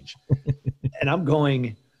climate change. And I'm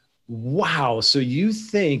going, wow. So you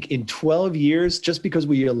think in 12 years, just because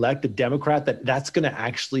we elect a Democrat, that's going to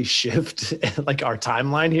actually shift like our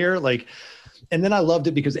timeline here? Like, and then I loved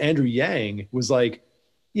it because Andrew Yang was like,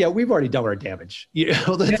 yeah, we've already done our damage.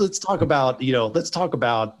 Let's talk about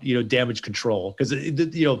damage control, because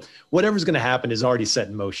whatever's going to happen is already set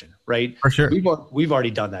in motion, right? for sure. We've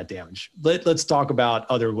already done that damage. Let's talk about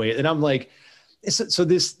other ways. And I'm like, so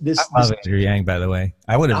this I love Andrew Yang, by the way.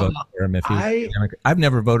 I would have voted for him if he was a Democrat. I've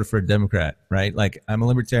never voted for a Democrat, right? Like, I'm a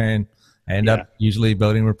libertarian. I end up usually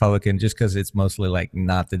voting Republican just because it's mostly like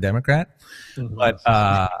not the Democrat, but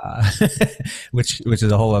which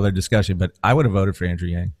is a whole other discussion. But I would have voted for Andrew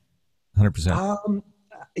Yang, 100%.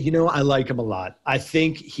 I like him a lot. I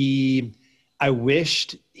think I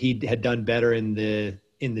wished he had done better in the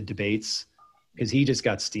debates, because he just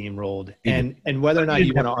got steamrolled. And whether or not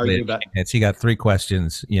you want to argue about it, he got 3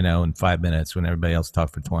 questions, in 5 minutes when everybody else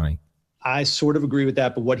talked for 20. I sort of agree with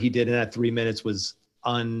that, but what he did in that 3 minutes was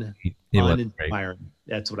uninspiring.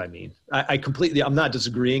 That's what I mean. I'm not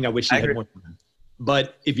disagreeing. I wish he had more time.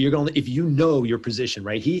 But if your position,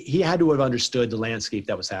 right? He had to have understood the landscape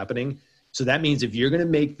that was happening. So that means if you're going to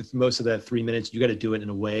make the most of that 3 minutes, you got to do it in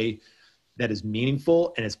a way that is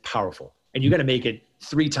meaningful and is powerful. And you got to make it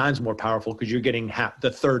 3 times more powerful, because you're getting the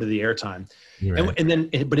third of the airtime.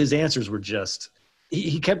 Right. But his answers were just,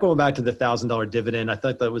 he kept going back to the $1,000 dividend. I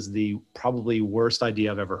thought that was the probably worst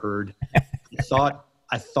idea I've ever heard.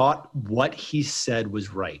 I thought what he said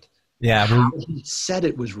was right. Yeah. How he said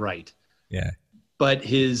it was right. Yeah. But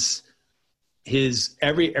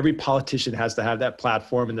every politician has to have that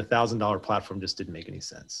platform, and the $1,000 platform just didn't make any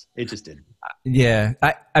sense. It just didn't. Yeah.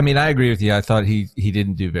 I mean, I agree with you. I thought he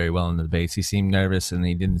didn't do very well in the debates. He seemed nervous, and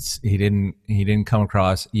he didn't come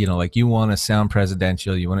across, like you want to sound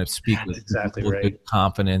presidential. You want to speak with exactly right. Good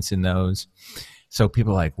confidence in those. So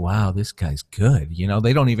people are like, wow, this guy's good.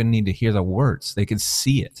 They don't even need to hear the words. They can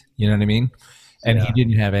see it. You know what I mean? And he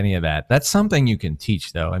didn't have any of that. That's something you can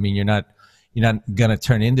teach, though. I mean, you're not going to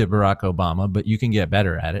turn into Barack Obama, but you can get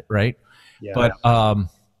better at it, right? Yeah. But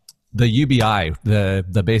the UBI,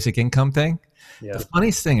 the basic income thing, the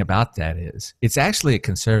funniest thing about that is it's actually a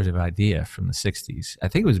conservative idea from the 60s. I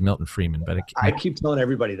think it was Milton Friedman. But I keep telling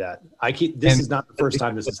everybody that. This is not the first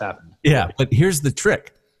time this has happened. Yeah, but here's the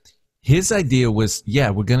trick. His idea was,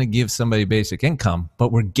 we're going to give somebody basic income,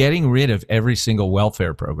 but we're getting rid of every single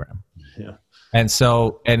welfare program. Yeah. And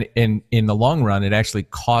so, and in the long run, it actually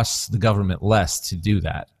costs the government less to do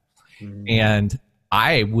that. Mm-hmm. And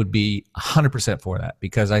I would be 100% for that,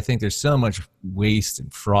 because I think there's so much waste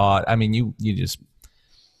and fraud. I mean, you just,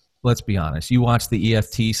 let's be honest. You watch the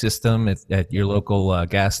EFT system at your local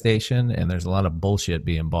gas station, and there's a lot of bullshit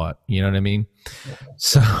being bought. You know what I mean?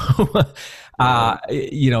 So,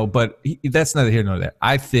 but that's neither here nor there.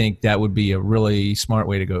 I think that would be a really smart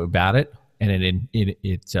way to go about it. And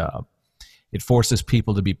it forces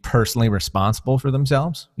people to be personally responsible for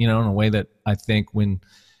themselves, in a way that I think when,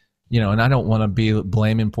 and I don't want to be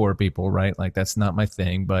blaming poor people, right? Like, that's not my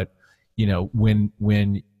thing. But,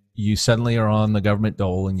 when you suddenly are on the government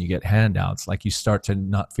dole and you get handouts, like, you start to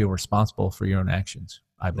not feel responsible for your own actions,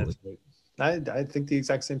 I believe. I think the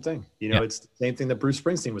exact same thing. It's the same thing that Bruce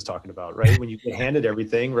Springsteen was talking about, right? When you get handed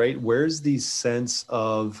everything, right? Where's the sense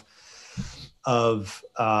of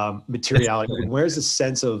materiality? Where's the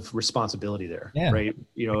sense of responsibility there? Yeah. Right.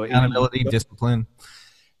 Accountability, discipline.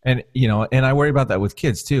 And, and I worry about that with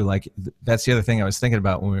kids too. Like, that's the other thing I was thinking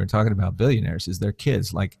about when we were talking about billionaires, is their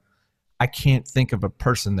kids. Like, I can't think of a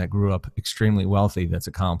person that grew up extremely wealthy that's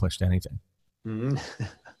accomplished anything. Mm-hmm.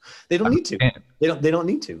 They don't need to. They don't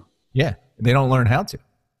need to. Yeah. They don't learn how to.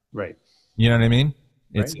 Right. You know what I mean?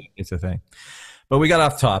 It's a thing. But we got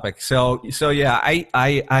off topic. So yeah,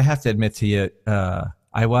 I have to admit to you,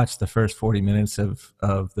 I watched the first 40 minutes of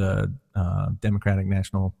the Democratic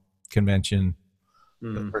National Convention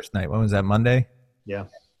the first night. When was that, Monday? Yeah.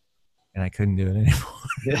 And I couldn't do it anymore.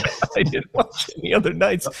 Yeah. I didn't watch any other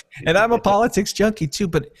nights. And I'm a politics junkie too,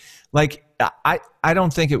 but like, I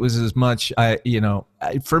don't think it was as much,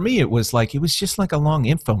 for me, it was just like a long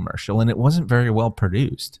infomercial, and it wasn't very well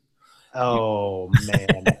produced. Oh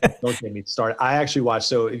man, don't get me started. I actually watched.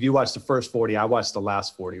 So if you watch the first 40, I watched the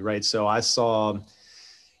last 40, right? So I saw,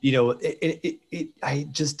 I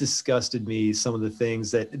just disgusted me some of the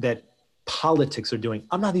things that politics are doing.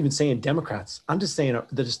 I'm not even saying Democrats. I'm just saying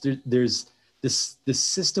there's this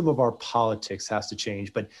system of our politics has to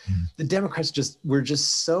change. But the Democrats we're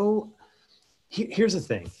just so. Here's the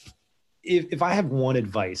thing. If I have one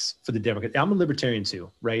advice for the Democrats, I'm a libertarian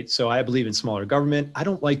too, right? So I believe in smaller government. I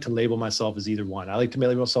don't like to label myself as either one. I like to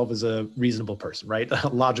label myself as a reasonable person, right? A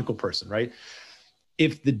logical person, right?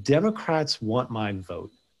 If the Democrats want my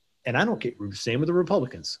vote, and I don't get same with the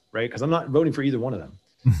Republicans, right? Because I'm not voting for either one of them.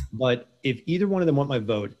 But if either one of them want my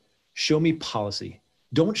vote, show me policy.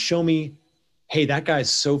 Don't show me, hey, that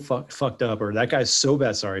guy's so fucked up, or that guy's so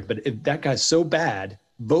bad. Sorry, but if that guy's so bad,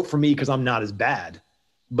 vote for me because I'm not as bad.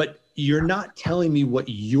 But you're not telling me what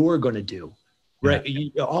you're going to do, right?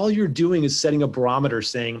 Yeah. All you're doing is setting a barometer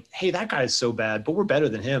saying, hey, that guy is so bad, but we're better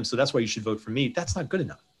than him. So that's why you should vote for me. That's not good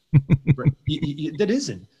enough. Right? That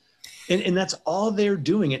isn't. And that's all they're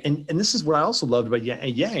doing. And this is what I also loved about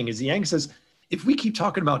Yang is Yang says, if we keep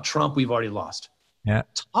talking about Trump, we've already lost. Yeah.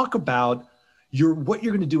 Talk about what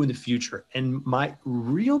you're going to do in the future. And my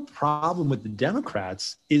real problem with the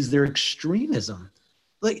Democrats is their extremism.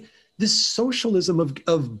 Like, this socialism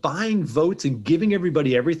of buying votes and giving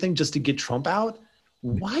everybody everything just to get Trump out.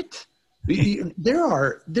 What? I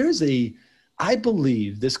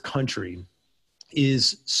believe this country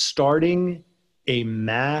is starting a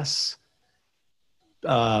mass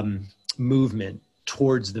movement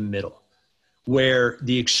towards the middle, where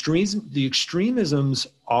the extremisms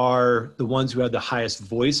are the ones who have the highest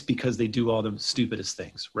voice because they do all the stupidest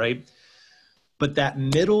things, right? But that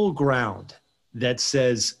middle ground that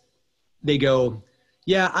says, they go,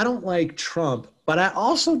 yeah, I don't like Trump, but I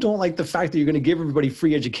also don't like the fact that you're going to give everybody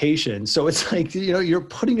free education. So it's like, you're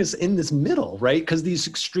putting us in this middle, right? Because these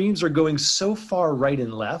extremes are going so far right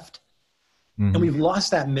and left, and we've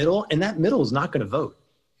lost that middle, and that middle is not going to vote.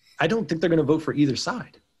 I don't think they're going to vote for either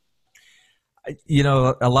side.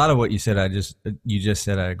 A lot of what you said, you just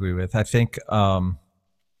said, I agree with. I think, part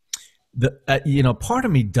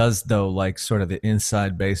of me does, though, like sort of the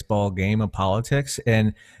inside baseball game of politics.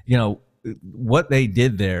 And, what they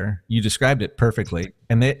did there, you described it perfectly,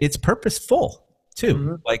 and it's purposeful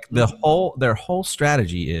too. Like their whole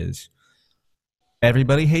strategy is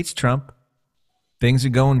everybody hates Trump. Things are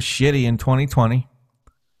going shitty in 2020.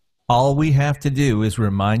 All we have to do is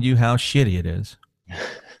remind you how shitty it is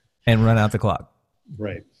and run out the clock.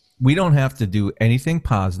 Right. We don't have to do anything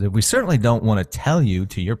positive. We certainly don't want to tell you,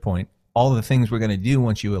 to your point, all the things we're going to do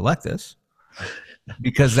once you elect us,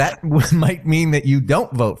 because that might mean that you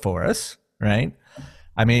don't vote for us, right?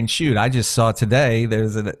 I mean, shoot, I just saw today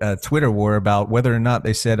there's a Twitter war about whether or not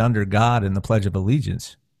they said under God in the Pledge of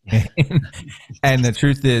Allegiance. And the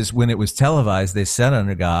truth is, when it was televised, they said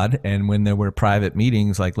under God, and when there were private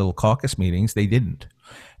meetings, like little caucus meetings, they didn't.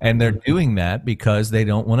 And they're doing that because they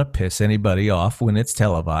don't want to piss anybody off when it's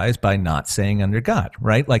televised by not saying under God,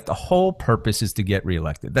 right? Like the whole purpose is to get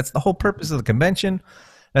reelected. That's the whole purpose of the convention.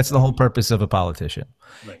 That's the whole purpose of a politician.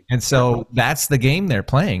 Right. And so that's the game they're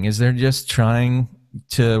playing, is they're just trying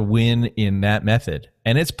to win in that method.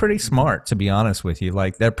 And it's pretty smart, to be honest with you.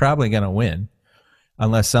 Like, they're probably going to win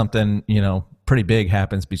unless something, pretty big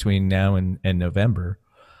happens between now and November.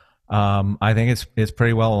 I think it's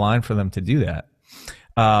pretty well aligned for them to do that.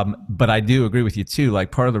 But I do agree with you too.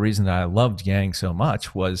 Like, part of the reason that I loved Yang so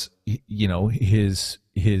much was,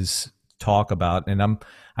 his talk about, and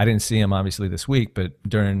I didn't see him obviously this week, but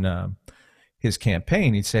during his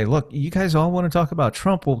campaign, he'd say, look, you guys all want to talk about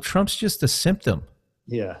Trump. Well, Trump's just a symptom.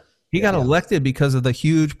 Yeah. He got elected because of the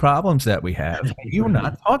huge problems that we have. You're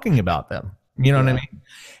not talking about them. You know what I mean?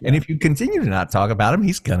 Yeah. And if you continue to not talk about him,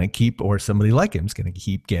 he's going to keep, or somebody like him is going to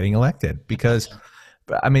keep getting elected. Because,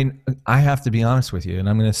 I mean, I have to be honest with you, and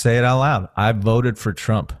I'm going to say it out loud. I voted for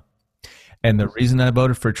Trump. And the reason I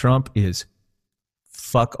voted for Trump is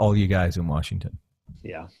fuck all you guys in Washington.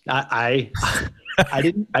 Yeah. I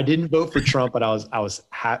didn't vote for Trump, but I was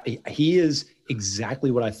happy. He is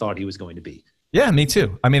exactly what I thought he was going to be. Yeah, me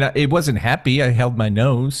too. I mean, it wasn't happy. I held my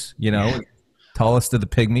nose, tallest of the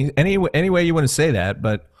pygmies. Any way you want to say that.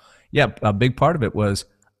 But yeah, a big part of it was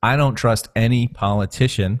I don't trust any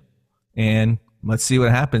politician. And let's see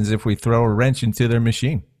what happens if we throw a wrench into their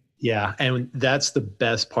machine. Yeah. And that's the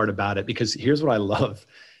best part about it, because here's what I love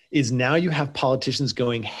is now you have politicians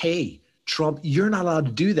going, hey, Trump, you're not allowed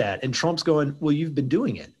to do that. And Trump's going, well, you've been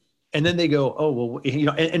doing it. And then they go, oh, well,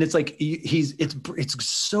 and it's like, it's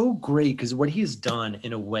so great, because what he has done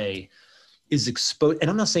in a way is exposed. And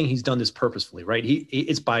I'm not saying he's done this purposefully, right?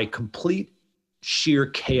 It's by complete sheer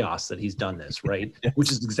chaos that he's done this, right? Yes.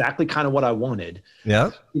 Which is exactly kind of what I wanted.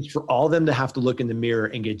 Yeah. It's for all of them to have to look in the mirror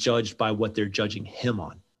and get judged by what they're judging him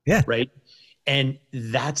on. Yeah. Right. And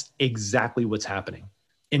that's exactly what's happening.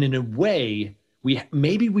 And in a way,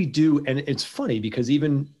 maybe we do. And it's funny because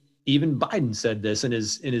even Biden said this in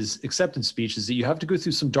his acceptance speech, is that you have to go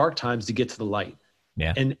through some dark times to get to the light.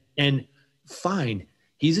 Yeah. And fine.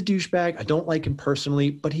 He's a douchebag. I don't like him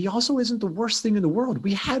personally, but he also isn't the worst thing in the world.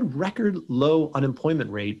 We had record low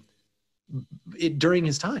unemployment rate during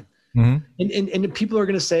his time. Mm-hmm. And people are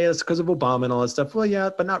going to say it's because of Obama and all that stuff. Well,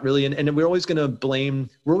 yeah, but not really. And we're always going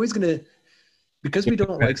to because we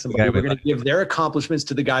don't like somebody, we're going to give their accomplishments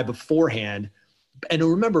to the guy beforehand. And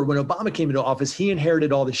remember, when Obama came into office, he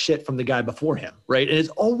inherited all the shit from the guy before him, right? And it's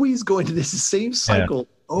always going to this same cycle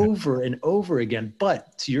over and over again.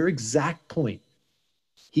 But to your exact point,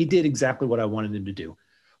 he did exactly what I wanted him to do,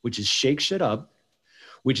 which is shake shit up,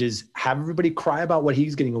 which is have everybody cry about what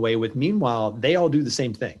he's getting away with. Meanwhile, they all do the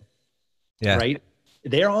same thing, right?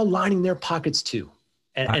 They're all lining their pockets too.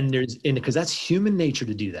 And because that's human nature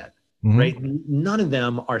to do that, right? None of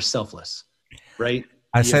them are selfless, right?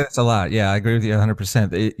 I say this a lot. Yeah, I agree with you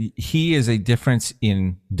 100%. He is a difference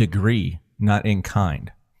in degree, not in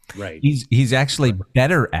kind. Right. He's actually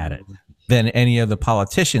better at it than any of the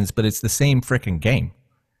politicians, but it's the same freaking game.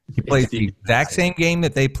 He plays the exact same game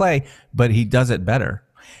that they play, but he does it better.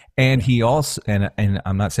 And he also, and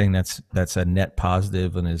I'm not saying that's a net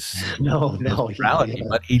positive in his morality,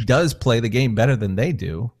 but he does play the game better than they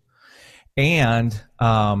do. And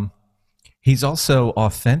he's also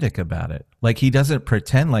authentic about it. Like, he doesn't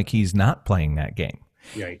pretend like he's not playing that game.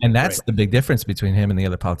 Right, and that's the big difference between him and the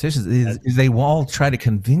other politicians is they all try to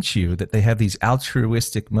convince you that they have these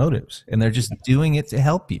altruistic motives and they're just doing it to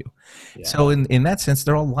help you. Yeah. So in that sense,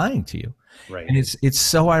 they're all lying to you. Right. And it's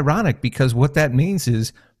so ironic because what that means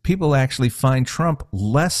is people actually find Trump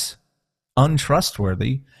less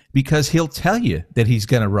untrustworthy because he'll tell you that he's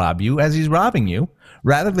going to rob you as he's robbing you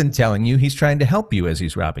rather than telling you he's trying to help you as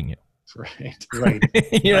he's robbing you. Right.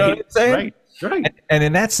 You know what I'm saying? Right. And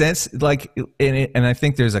in that sense, like, and I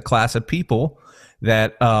think there's a class of people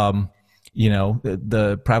that, the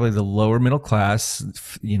probably the lower middle class,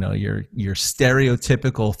 your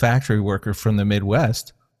stereotypical factory worker from the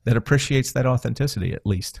Midwest that appreciates that authenticity at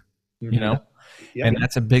least, and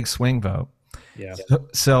that's a big swing vote. Yeah.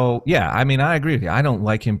 So yeah, I mean, I agree with you. I don't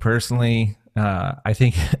like him personally. I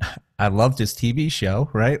think I loved his TV show,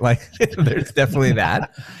 right? Like there's definitely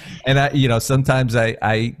that. And sometimes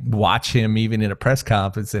I watch him even in a press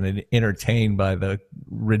conference and am entertained by the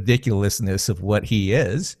ridiculousness of what he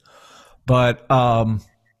is. But to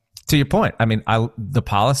your point, I mean, the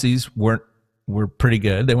policies were pretty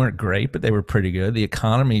good. They weren't great, but they were pretty good. The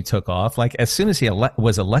economy took off. Like as soon as he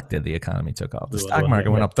was elected, the economy took off. The stock market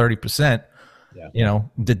went up 30%. Yeah.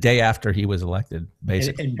 The day after he was elected,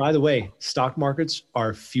 basically. And by the way, stock markets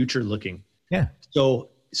are future looking. Yeah. So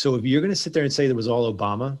if you're going to sit there and say there was all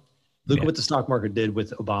Obama, look at what the stock market did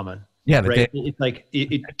with Obama. Yeah. Right. It's like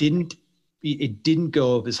it didn't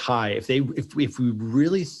go up as high. If we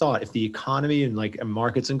really thought if the economy and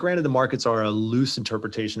markets, and granted the markets are a loose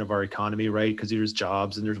interpretation of our economy, right? Because there's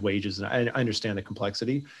jobs and there's wages, and I understand the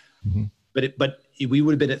complexity. Mm-hmm. But we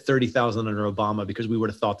would have been at 30,000 under Obama because we would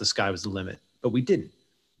have thought the sky was the limit. But we didn't.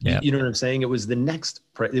 Yeah. You know what I'm saying? It was the next.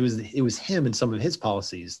 It was him and some of his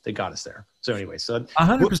policies that got us there. So anyway,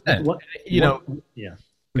 100%. Yeah.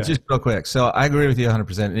 Just real quick. So I agree with you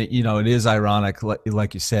 100%. It is ironic,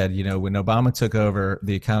 like you said. When Obama took over,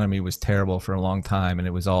 the economy was terrible for a long time, and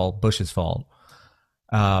it was all Bush's fault.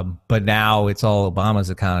 But now it's all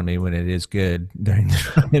Obama's economy when it is good during the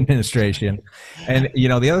Trump administration. And,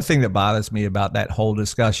 the other thing that bothers me about that whole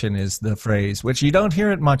discussion is the phrase, which you don't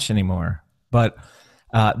hear it much anymore, but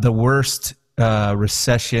the worst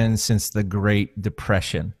recession since the Great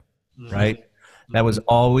Depression, right? Mm-hmm. That was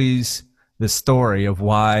always the story of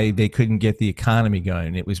why they couldn't get the economy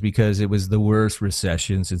going. It was because it was the worst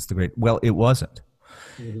recession since the Great. Well, it wasn't.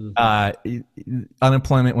 Mm-hmm.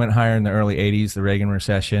 Unemployment went higher in the early 80s, the Reagan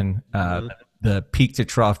recession. The peak to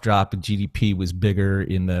trough drop in GDP was bigger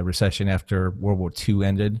in the recession after World War II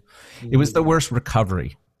ended. Mm-hmm. It was the worst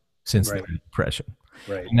recovery since the Great Depression.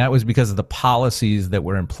 Right. And that was because of the policies that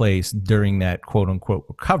were in place during that quote unquote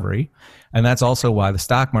recovery. And that's also why the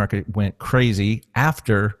stock market went crazy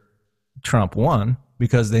after Trump won,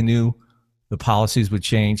 because they knew the policies would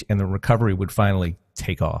change and the recovery would finally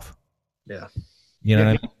take off. Yeah. You know what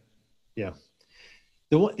I mean? Yeah.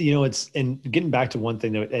 The one, it's, and getting back to one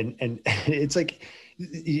thing though, and it's like,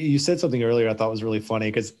 you said something earlier I thought was really funny,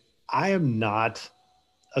 because I am not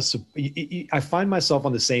I find myself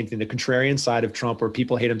on the same thing, the contrarian side of Trump, where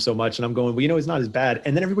people hate him so much, and I'm going, well, he's not as bad.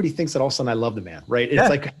 And then everybody thinks that all of a sudden I love the man, right? It's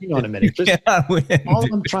like, hang on a minute. All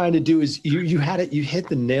I'm trying to do is you hit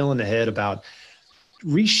the nail on the head about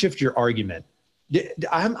reshift your argument.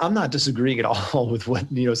 I'm not disagreeing at all with what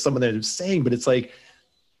some of them are saying, but it's like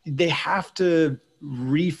they have to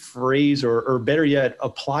rephrase or better yet,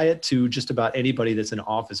 apply it to just about anybody that's in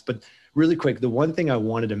office. But really quick, the one thing I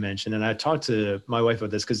wanted to mention, and I talked to my wife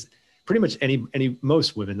about this, because pretty much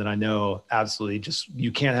most women that I know, absolutely just,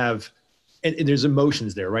 you can't have, and there's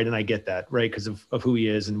emotions there, right? And I get that, right? Because of who he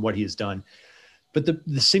is and what he has done. But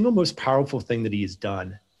the single most powerful thing that he has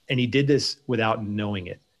done, and he did this without knowing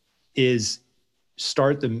it, is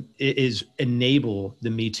enable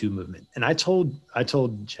the Me Too movement. And I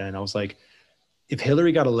told Jen, I was like, if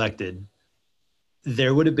Hillary got elected,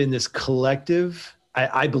 there would have been this collective,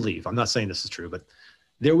 I believe, I'm not saying this is true, but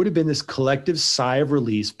there would have been this collective sigh of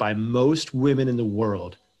release by most women in the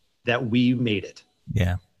world that we made it.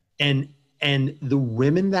 Yeah. And the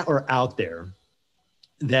women that are out there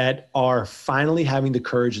that are finally having the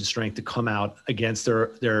courage and strength to come out against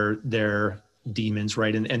their demons,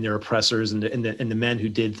 right? And their oppressors and the men who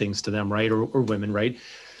did things to them, right? Or women, right?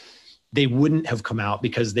 They wouldn't have come out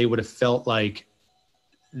because they would have felt like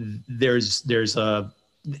I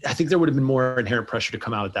think there would have been more inherent pressure to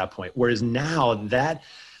come out at that point. Whereas now that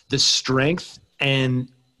the strength and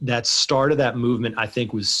that start of that movement, I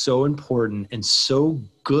think, was so important and so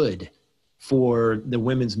good for the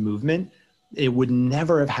women's movement. It would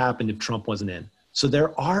never have happened if Trump wasn't in. So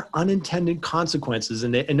there are unintended consequences,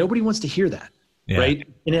 and nobody wants to hear that, right?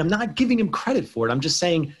 And I'm not giving him credit for it. I'm just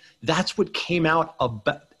saying that's what came out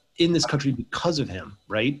in this country because of him,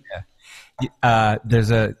 right? Yeah.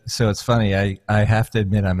 So it's funny. I have to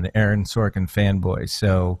admit I'm an Aaron Sorkin fanboy.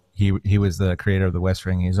 So he was the creator of The West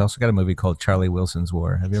Wing. He's also got a movie called Charlie Wilson's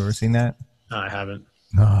War. Have you ever seen that? No, I haven't.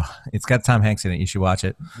 Oh, it's got Tom Hanks in it. You should watch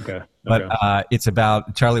it. Okay. But it's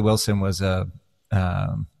about Charlie Wilson was a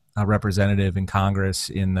representative in Congress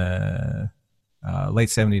in the late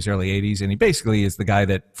 70s, early 80s, and he basically is the guy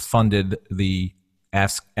that funded the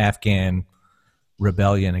Afghan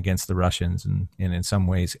rebellion against the Russians and in some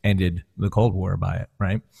ways ended the Cold War by it,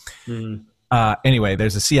 right? Mm. Anyway,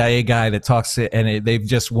 there's a CIA guy that talks to, and they've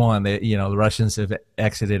just won. The Russians have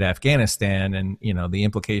exited Afghanistan, and the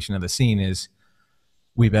implication of the scene is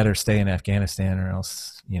we better stay in Afghanistan or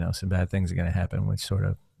else some bad things are going to happen, which sort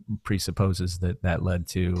of presupposes that led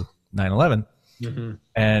to 9/11. Mm-hmm.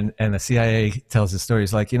 And the CIA tells the story.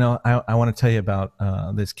 It's like, I want to tell you about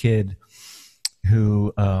this kid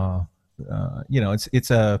who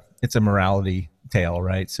it's a morality tale,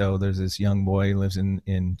 right? So there's this young boy who lives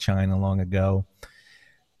in China long ago,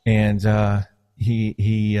 and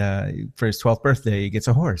he for his 12th birthday he gets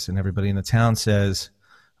a horse, and everybody in the town says,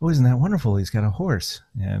 "Oh, isn't that wonderful? He's got a horse."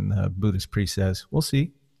 And the Buddhist priest says, "We'll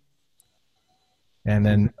see." And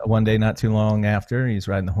then one day, not too long after, he's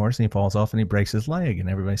riding the horse and he falls off and he breaks his leg, and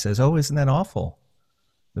everybody says, "Oh, isn't that awful?"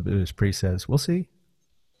 The Buddhist priest says, "We'll see."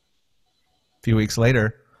 A few weeks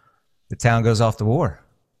later, the town goes off to war,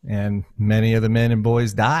 and many of the men and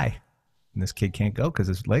boys die. And this kid can't go because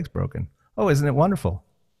his leg's broken. "Oh, isn't it wonderful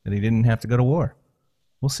that he didn't have to go to war?"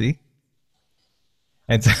 "We'll see."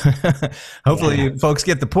 And hopefully folks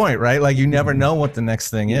get the point, right? Like, you never know what the next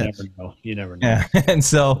thing is. You never know. Yeah. And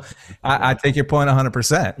so I take your point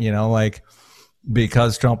 100%,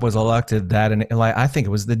 because Trump was elected I think it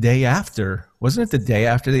was the day after. Wasn't it the day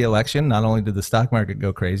after the election? Not only did the stock market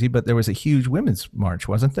go crazy, but there was a huge women's march,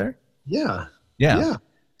 wasn't there? Yeah.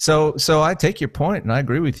 So I take your point, and I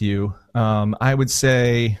agree with you. I would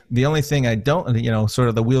say the only thing I don't, sort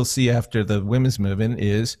of the we'll see after the women's movement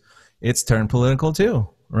is it's turned political too,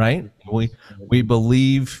 right? We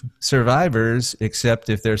believe survivors, except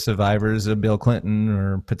if they're survivors of Bill Clinton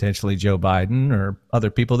or potentially Joe Biden or other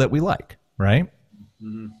people that we like, right?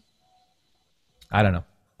 Mm-hmm. I don't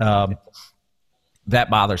know. That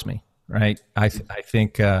bothers me, right? I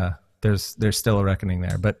think there's still a reckoning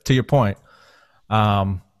there. But to your point,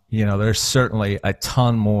 there's certainly a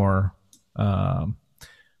ton more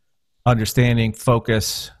understanding,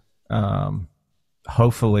 focus,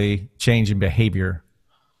 hopefully change in behavior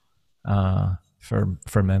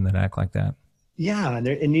for men that act like that. Yeah, and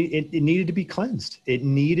it needed to be cleansed. There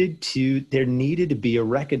needed to be a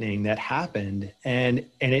reckoning that happened, and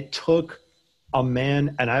it took a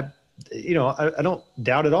man. And I don't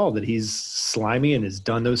doubt at all that he's slimy and has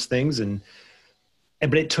done those things,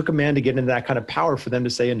 but it took a man to get into that kind of power for them to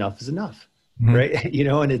say enough is enough. Mm-hmm. Right.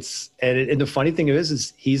 And the funny thing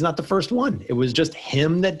is he's not the first one. It was just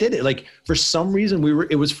him that did it. Like, for some reason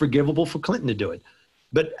it was forgivable for Clinton to do it,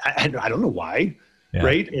 but I don't know why. Yeah.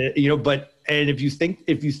 right? And if you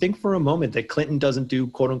think for a moment that Clinton doesn't do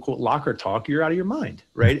quote unquote locker talk, you're out of your mind,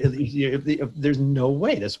 right? If there's no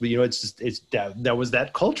way it's just that was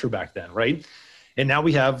that culture back then, right? And now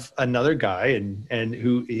we have another guy and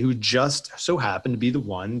who just so happened to be the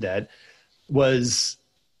one that was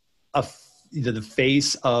the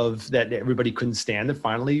face of that everybody couldn't stand, that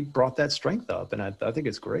finally brought that strength up. And I think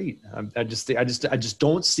it's great. I just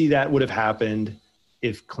don't see that would have happened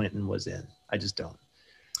if Clinton was in. I just don't.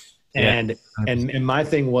 Yeah. And my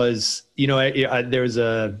thing was, there was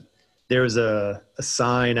a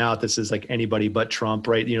sign out that says like anybody but Trump,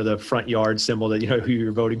 right? The front yard symbol that, who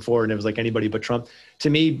you're voting for. And it was like anybody but Trump. To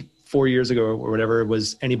me, 4 years ago or whatever, it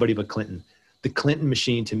was anybody but Clinton. The Clinton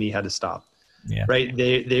machine to me had to stop. Yeah. Right.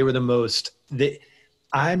 They were the most,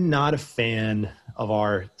 I'm not a fan of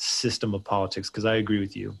our system of politics because I agree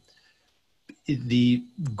with you. The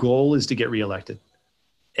goal is to get reelected.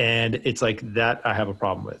 And it's like that I have a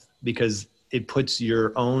problem with, because it puts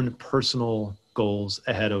your own personal goals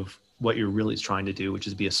ahead of what you're really trying to do, which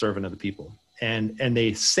is be a servant of the people. And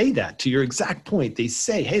they say that, to your exact point. They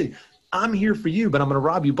say, hey, I'm here for you, but I'm going to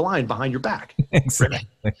rob you blind behind your back. Exactly.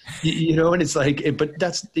 Right? And it's like, but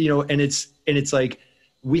that's, and it's like,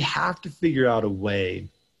 we have to figure out a way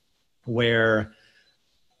where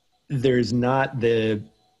there's not the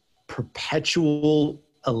perpetual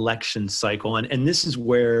election cycle. And this is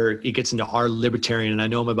where it gets into our libertarian, and I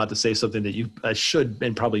know I'm about to say something that you should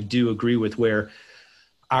and probably do agree with, where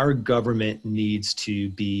our government needs to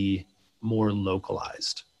be more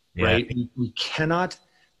localized, right? We cannot,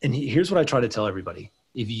 and here's what I try to tell everybody.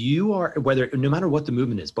 If you are, no matter what the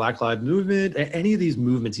movement is, Black Lives Movement, any of these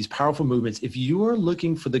movements, these powerful movements, if you are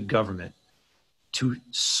looking for the government to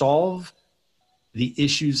solve the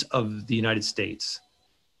issues of the United States,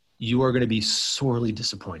 you are going to be sorely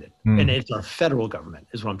disappointed. And it's our federal government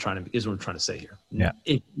is what I'm trying to say here. Yeah.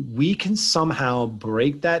 If we can somehow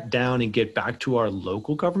break that down and get back to our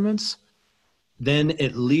local governments, then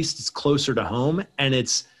at least it's closer to home. And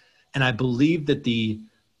I believe that the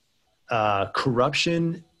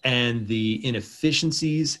corruption and the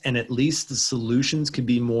inefficiencies and at least the solutions can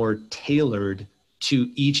be more tailored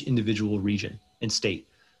to each individual region and state.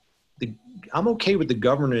 I'm okay with the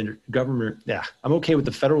government. Yeah, I'm okay with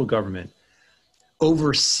the federal government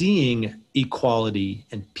overseeing equality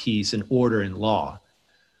and peace and order and law.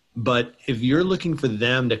 But if you're looking for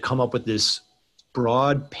them to come up with this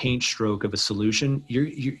broad paint stroke of a solution,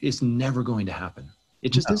 it's never going to happen.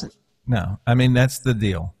 It just isn't. No, I mean, that's the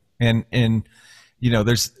deal. And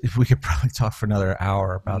if we could probably talk for another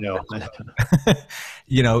hour about that.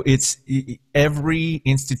 It's every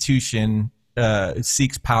institution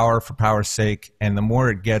seeks power for power's sake, and the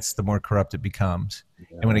more it gets, the more corrupt it becomes.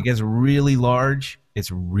 Yeah. And when it gets really large,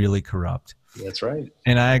 it's really corrupt. That's right.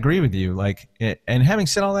 And I agree with you. And having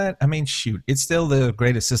said all that, I mean, shoot, it's still the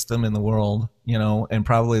greatest system in the world, and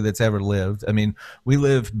probably that's ever lived. I mean, we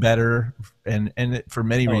live better, and for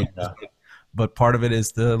many reasons. Yeah. But part of it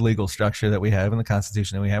is the legal structure that we have and the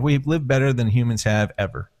Constitution that we have. We've lived better than humans have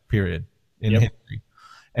ever, period, in history.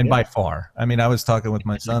 And by far. I mean, I was talking with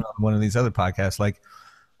my son on one of these other podcasts, like,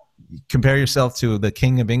 compare yourself to the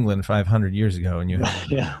King of England 500 years ago, and you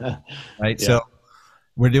have, right? Yeah. So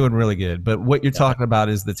we're doing really good. But what you're talking about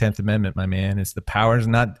is the 10th Amendment, my man. It's the powers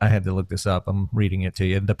not, I had to look this up. I'm reading it to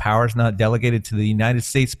you. The powers not delegated to the United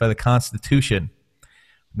States by the Constitution,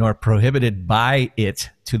 nor prohibited by it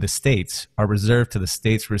to the states, are reserved to the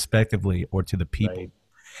states respectively or to the people.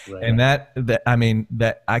 Right. And that I mean,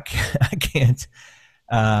 that I can't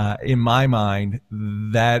in my mind,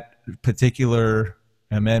 that particular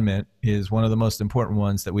amendment is one of the most important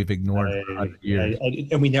ones that we've ignored for 100 years.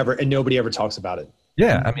 And nobody ever talks about it.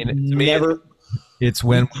 Yeah. I mean, to me, it's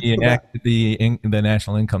when we enacted the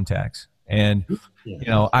national income tax. And,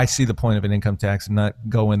 I see the point of an income tax. I'm not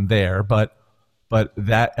going there, but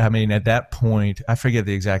that, I mean, at that point, I forget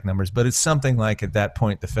the exact numbers, but it's something like at that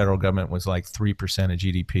point, the federal government was like 3% of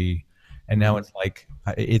GDP. And now it's like,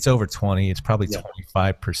 it's over 20. It's probably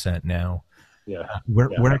 25% now. Yeah.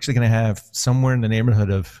 We're actually going to have somewhere in the neighborhood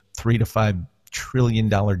of $3 to $5 trillion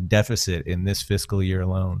deficit in this fiscal year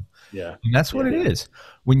alone. Yeah. And that's what it is.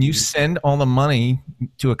 When you send all the money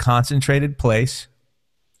to a concentrated place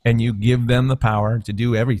and you give them the power to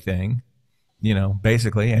do everything,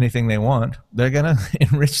 basically anything they want, they're going to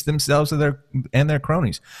enrich themselves and their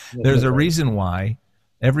cronies. There's a reason why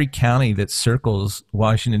every county that circles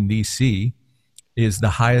Washington, D.C. is the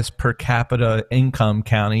highest per capita income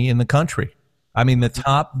county in the country. I mean, the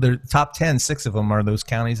top 10, 6 of them are those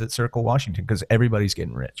counties that circle Washington because everybody's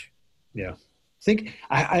getting rich. Yeah.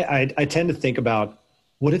 I tend to think about,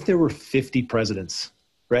 what if there were 50 presidents,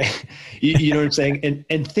 right? You know what I'm saying?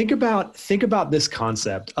 And think about this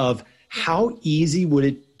concept of how easy would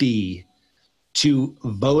it be to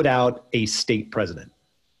vote out a state president?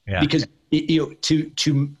 Yeah. Because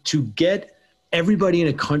to get everybody in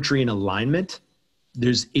a country in alignment,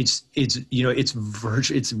 it's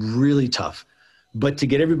really tough. But to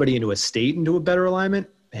get everybody into a state into a better alignment,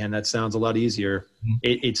 man, that sounds a lot easier. Mm-hmm.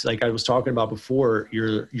 It's like I was talking about before.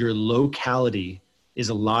 Your locality is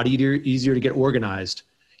a lot easier to get organized.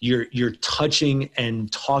 You're touching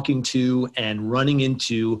and talking to and running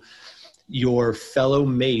into your fellow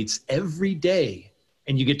mates every day,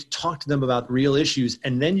 and you get to talk to them about real issues,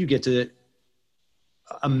 and then you get to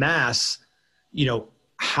amass,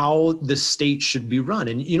 how the state should be run.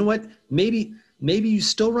 And you know what? Maybe you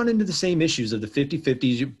still run into the same issues of the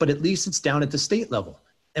 50-50s, but at least it's down at the state level.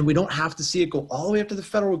 And we don't have to see it go all the way up to the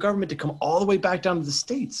federal government to come all the way back down to the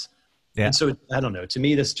states. Yeah. And so, I don't know. To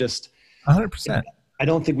me, that's just 100%. I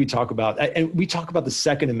don't think we talk about, and we talk about the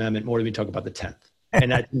Second Amendment more than we talk about the 10th.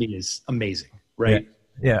 And that to me is amazing, right?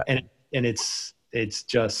 Yeah. And it's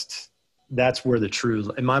just, that's where the true,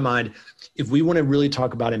 in my mind, if we want to really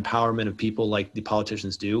talk about empowerment of people like the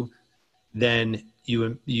politicians do, then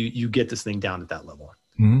you get this thing down at that level.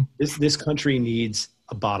 Mm-hmm. This country needs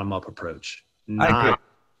a bottom-up approach, not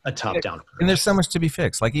a top-down approach. And there's so much to be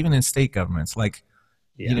fixed. Like even in state governments,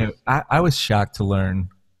 I was shocked to learn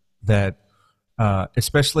that,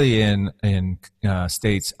 especially in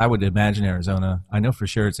states, I would imagine Arizona. I know for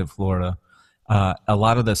sure it's in Florida. A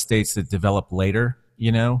lot of the states that developed later,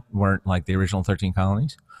 weren't like the original 13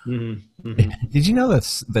 colonies. Mm-hmm. Mm-hmm. Did you know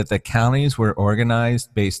that the counties were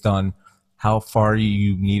organized based on how far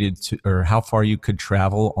you needed to, or how far you could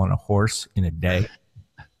travel on a horse in a day?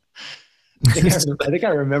 I think I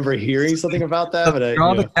remember hearing something about that. But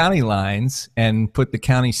draw the county lines and put the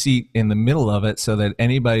county seat in the middle of it so that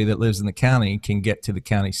anybody that lives in the county can get to the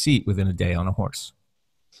county seat within a day on a horse.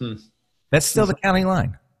 That's still the county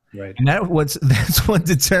line. Right. And that's what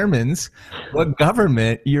determines what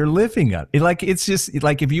government you're living on. It's just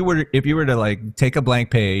like if you were to like take a blank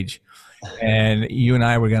page and you and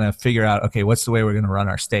I were going to figure out, okay, what's the way we're going to run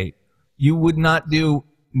our state? You would not do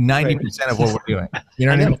 90% of what we're doing. You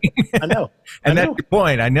know what I mean? I know. And that's the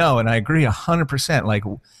point. I know. And I agree 100%. Like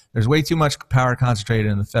there's way too much power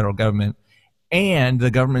concentrated in the federal government and the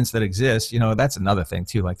governments that exist. That's another thing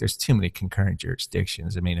too. Like there's too many concurrent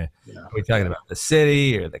jurisdictions. I mean, we're talking about the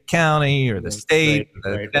city or the county or the state.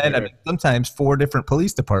 I mean, sometimes 4 different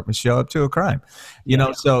police departments show up to a crime,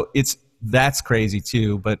 so that's crazy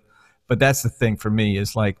too. But that's the thing for me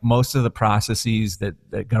is like most of the processes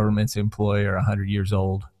that governments employ are 100 years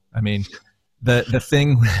old. I mean, the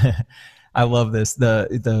thing, I love this,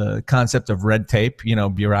 the concept of red tape,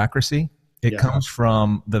 bureaucracy. It comes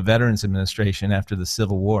from the Veterans Administration after the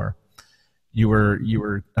Civil War. You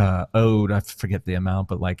were owed, I forget the amount,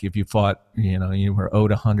 but like if you fought, you were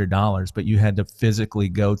owed $100, but you had to physically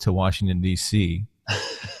go to Washington, D.C.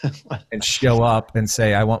 and show up and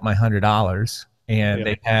say, I want my $100. And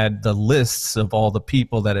they had the lists of all the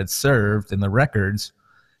people that had served and the records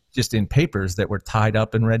just in papers that were tied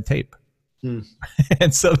up in red tape.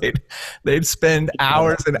 And so they'd spend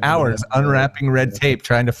hours and hours unwrapping red tape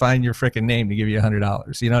trying to find your freaking name to give you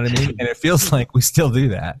 $100. You know what I mean? And it feels like we still do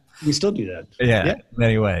that. We still do that. Yeah. In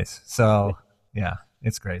many ways. So yeah,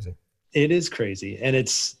 it's crazy. It is crazy. And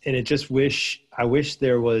I wish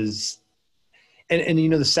there was, and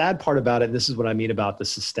the sad part about it, and this is what I mean about the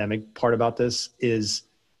systemic part about this, is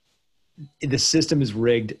the system is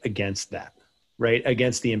rigged against that, right?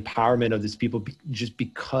 Against the empowerment of these people just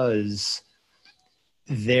because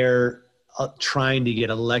they're trying to get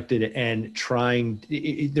elected and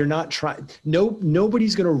they're not trying.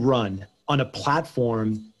 Nobody's going to run on a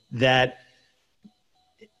platform that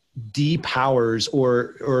depowers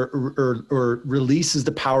or releases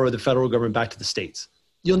the power of the federal government back to the states.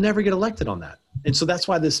 You'll never get elected on that. And so that's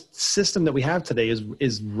why this system that we have today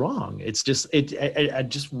is wrong. It's just, I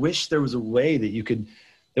just wish there was a way that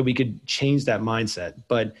we could change that mindset.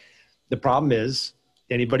 But the problem is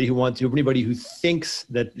anybody who thinks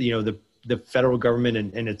that, the federal government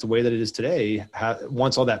and it's the way that it is today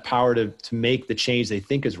wants all that power to make the change they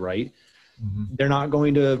think is right. Mm-hmm. They're not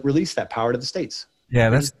going to release that power to the states. Yeah,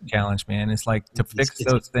 that's the challenge, man. It's like to fix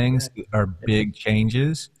those things are big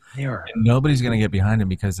changes. They are. And nobody's going to get behind them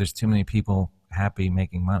because there's too many people happy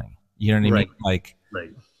making money. You know what I mean? Like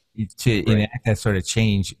to enact that sort of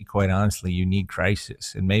change, quite honestly, you need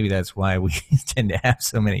crisis. And maybe that's why we tend to have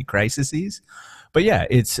so many crises. But yeah,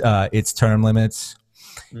 it's term limits.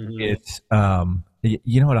 Mm-hmm. It's,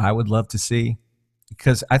 you know what I would love to see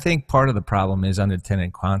because I think part of the problem is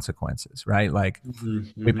unintended consequences, right? Like we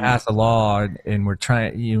Mm-hmm. pass a law and we're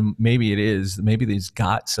trying, maybe there's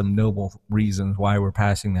got some noble reasons why we're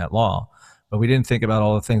passing that law, but we didn't think about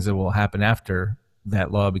all the things that will happen after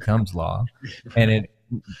that law becomes law, and Right. it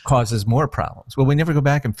causes more problems. Well, we never go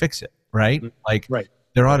back and fix it, right? Like Right.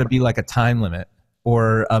 there ought Right. to be like a time limit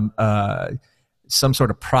or some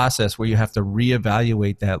sort of process where you have to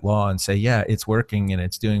reevaluate that law and say, yeah, it's working and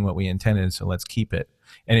it's doing what we intended, so let's keep it.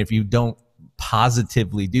 And if you don't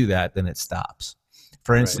positively do that, then it stops.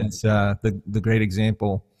 For Right. instance, the great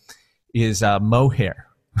example is mohair,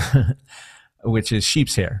 which is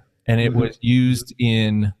sheep's hair, and it was used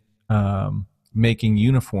in making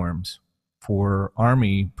uniforms for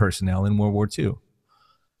army personnel in World War II.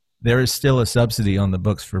 There is still a subsidy on the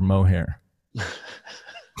books for mohair.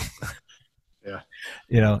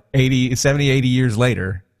 Yeah. 70, 80 years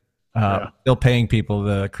later, Yeah. still paying people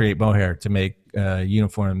to create mohair to make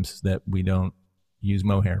uniforms that we don't use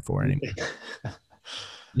mohair for anymore.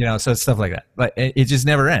 So it's stuff like that. But it just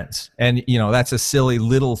never ends. And, that's a silly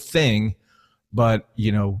little thing, but,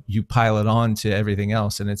 you pile it on to everything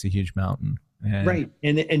else and it's a huge mountain. Right.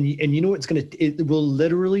 And you know what's it will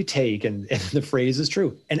literally take, and the phrase is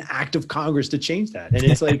true, an act of Congress to change that. And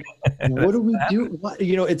it's like, what do we do? What,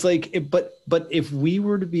 it's like, but if we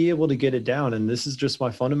were to be able to get it down, and this is just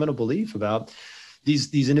my fundamental belief about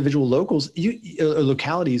these individual locals,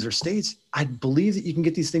 localities or states, I believe that you can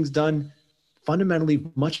get these things done fundamentally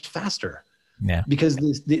much faster. Yeah. Because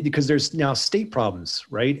there's now state problems,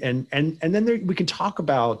 right? And then we can talk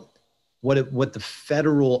about what the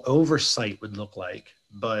federal oversight would look like.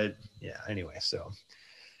 But yeah, anyway, so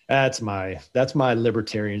that's my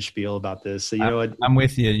libertarian spiel about this. So, I'm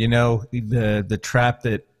with you. The trap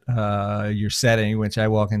that you're setting, which I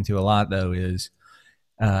walk into a lot though, is,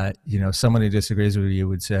 someone who disagrees with you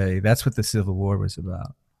would say that's what the Civil War was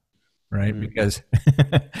about. Right. Because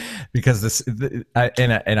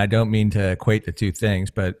I don't mean to equate the two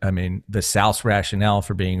things, but I mean, the South's rationale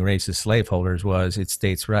for being racist slaveholders was it's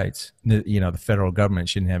states' rights. The federal government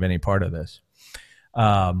shouldn't have any part of this.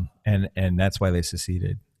 And that's why they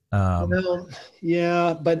seceded. Well,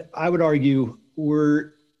 yeah, but I would argue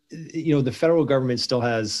the federal government still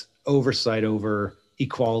has oversight over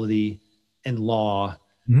equality and law.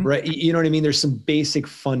 Right. You know what I mean? There's some basic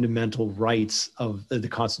fundamental rights of the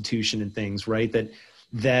Constitution and things, right,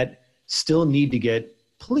 that still need to get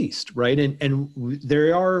policed. Right. And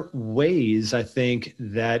there are ways, I think,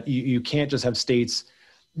 that you can't just have states.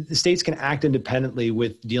 The states can act independently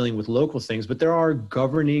with dealing with local things, but there are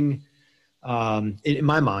governing, in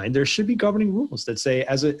my mind, there should be governing rules that say,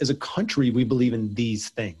 as a country, we believe in these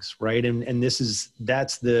things, right? And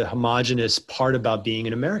that's the homogenous part about being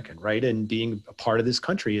an American, right? And being a part of this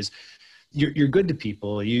country is you're good to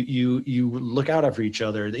people. You look out for each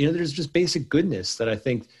other. There's just basic goodness that I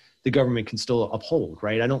think the government can still uphold,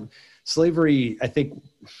 right? Slavery, I think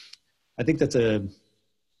that's a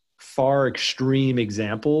far extreme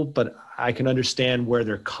example, but I can understand where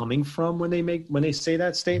they're coming from when they say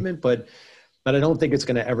that statement, but I don't think it's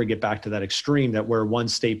going to ever get back to that extreme that where one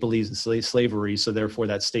state believes in slavery, so therefore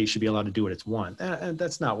that state should be allowed to do what it's want.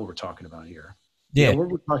 That's not what we're talking about here. Yeah. I'm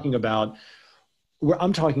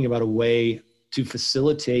talking about a way to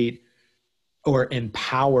facilitate or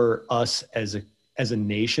empower us as a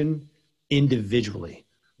nation individually,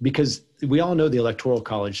 because we all know the Electoral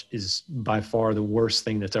College is by far the worst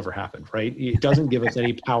thing that's ever happened, right? It doesn't give us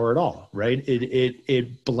any power at all, right?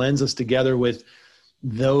 It blends us together with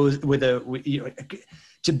those this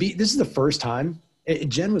is the first time.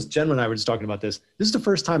 Jen and I were just talking about this. This is the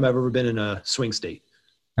first time I've ever been in a swing state.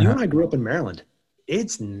 You and I grew up in Maryland.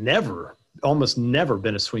 It's almost never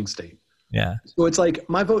been a swing state. Yeah. So it's like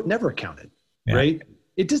my vote never counted, right?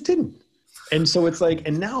 It just didn't. And so it's like,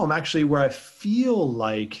 and now I'm actually where I feel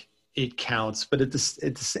like it counts, but at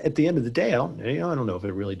the end of the day, I don't know if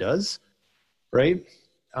it really does, right?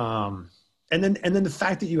 And then the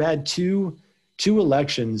fact that you had two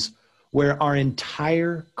elections where our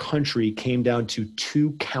entire country came down to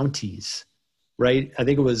two counties, right? I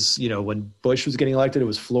think it was, when Bush was getting elected, it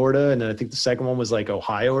was Florida. And then I think the second one was like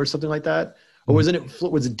Ohio or something like that. Or was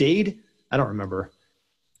it Dade? I don't remember.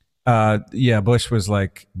 Bush was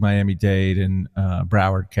like Miami-Dade and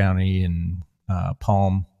Broward County and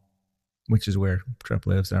Palm, which is where Trump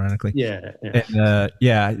lives, ironically. Yeah.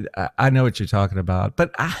 And, I know what you're talking about,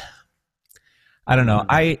 but I don't know.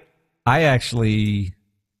 I actually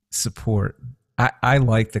support. I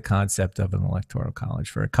like the concept of an electoral college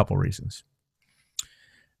for a couple reasons.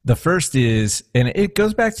 The first is, and it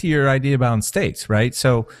goes back to your idea about states, right?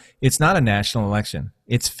 So it's not a national election.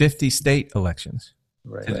 It's 50 state elections.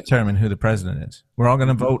 to determine who the president is. We're all going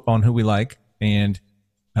to vote on who we like. And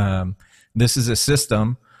this is a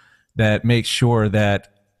system that makes sure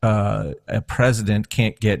that a president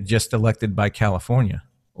can't get just elected by California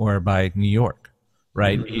or by New York,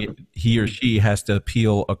 right? He or she has to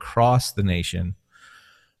appeal across the nation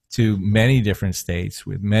to many different states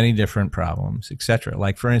with many different problems, et cetera.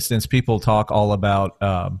 Like, for instance, people talk all about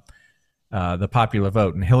the popular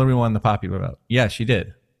vote, and Hillary won the popular vote. Yeah, she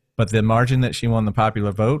did. But the margin that she won the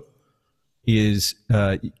popular vote is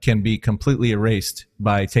can be completely erased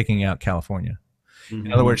by taking out California.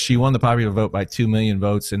 In other words, she won the popular vote by 2 million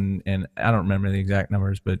votes, and I don't remember the exact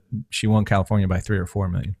numbers, but she won California by 3 or 4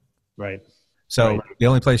 million. Right. So the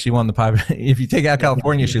only place she won the popular, if you take out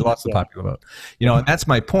California, she lost the popular vote. You know, and that's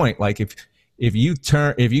my point. Like, if you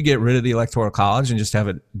get rid of the Electoral College and just have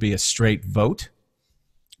it be a straight vote,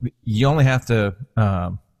 you only have to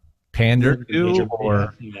pander to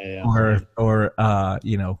or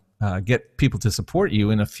get people to support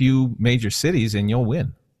you in a few major cities, and you'll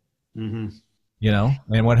win. You know,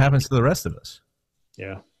 and what happens to the rest of us?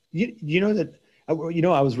 Yeah. You know that, I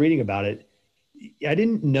was reading about it. I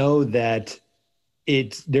didn't know that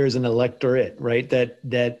there's an electorate, right?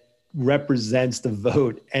 That represents the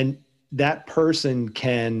vote, and that person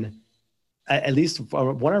can, at least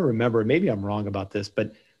what I remember, maybe I'm wrong about this,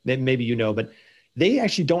 but maybe but they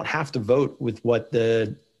actually don't have to vote with what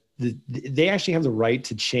they actually have the right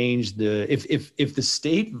to change if the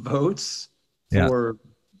state votes for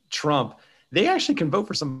Trump, they actually can vote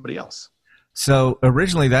for somebody else. So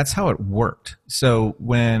originally that's how it worked. So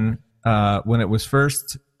when it was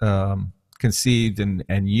first conceived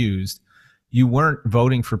and used, you weren't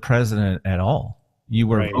voting for president at all. You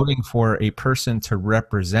were voting for a person to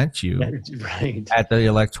represent you at the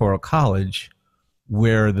Electoral College,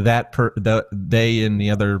 where they and the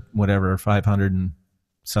other whatever 500 and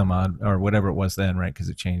some odd or whatever it was then, right? Because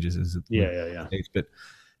it changes as it but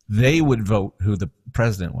they would vote who the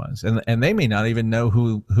president was, and they may not even know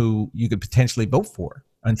who you could potentially vote for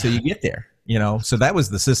until you get there. You know, so that was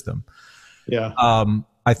the system. Yeah.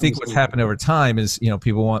 I think what's happened over time is,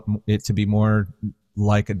 people want it to be more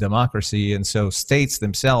like a democracy, and so states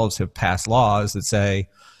themselves have passed laws that say,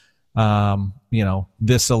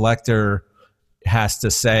 this elector has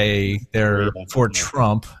to say they're for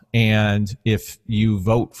Trump, and if you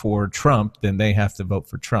vote for Trump, then they have to vote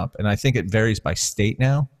for Trump. And I think it varies by state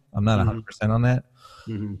now. I'm not 100% on that.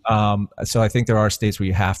 So I think there are states where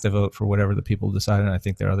you have to vote for whatever the people decide, and I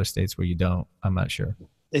think there are other states where you don't. I'm not sure.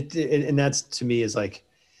 And that's, to me, is like,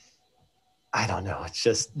 I don't know. It's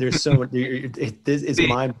just, there's so much, it's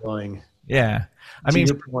mind blowing. Yeah. I mean,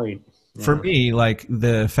 your point. For me, like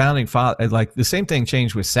the founding father, like the same thing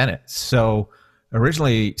changed with Senate. So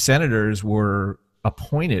originally senators were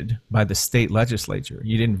appointed by the state legislature.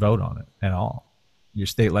 You didn't vote on it at all. Your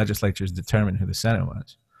state legislatures determined who the Senate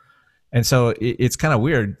was. And so it's kind of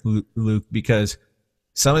weird, Luke, because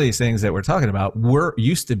some of these things that we're talking about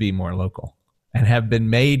used to be more local and have been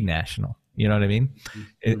made national. You know what I mean?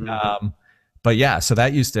 But yeah, so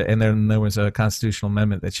that used to, and then there was a constitutional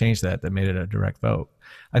amendment that changed that made it a direct vote.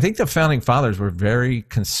 I think the founding fathers were very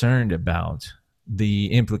concerned about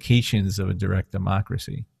the implications of a direct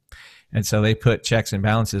democracy. And so they put checks and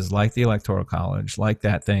balances like the Electoral College, like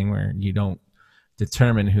that thing where you don't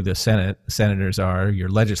determine who the senators are, your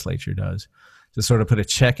legislature does, to sort of put a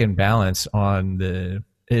check and balance on the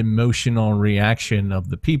emotional reaction of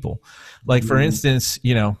the people. Like, for instance,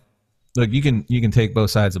 look, you can take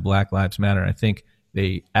both sides of Black Lives Matter. I think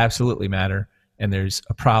they absolutely matter, and there's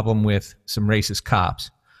a problem with some racist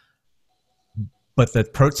cops. But the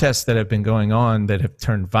protests that have been going on that have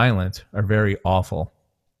turned violent are very awful.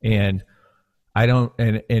 And and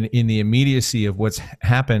in the immediacy of what's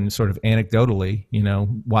happened, sort of anecdotally,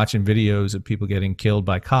 watching videos of people getting killed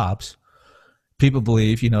by cops, people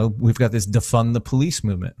believe, we've got this defund the police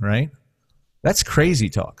movement, right? That's crazy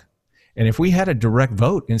talk. And if we had a direct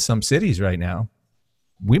vote in some cities right now,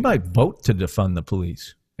 we might vote to defund the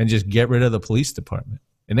police and just get rid of the police department.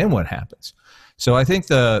 And then what happens? So I think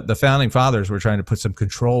the founding fathers were trying to put some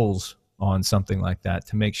controls on something like that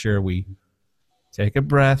to make sure we take a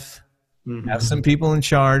breath, have some people in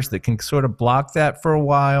charge that can sort of block that for a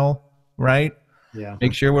while, right? Yeah.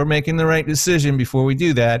 Make sure we're making the right decision before we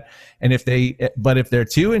do that. And if they're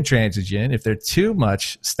too intransigent, if they're too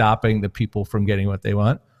much stopping the people from getting what they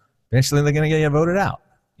want, eventually they're going to get voted out,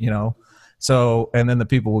 So, and then the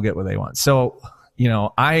people will get what they want. So,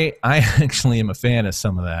 I actually am a fan of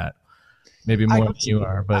some of that, maybe more than you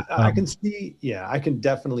are. But I can see, I can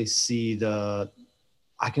definitely see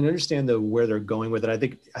I can understand where they're going with it. I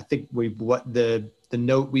think the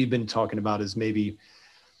note we've been talking about is maybe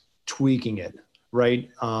tweaking it. right?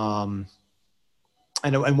 And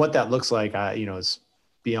what that looks like, is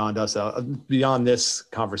beyond us, beyond this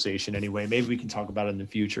conversation anyway. Maybe we can talk about it in the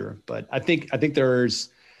future. But I think the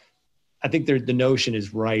notion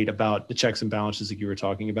is right about the checks and balances that you were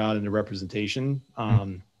talking about and the representation.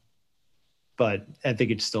 But I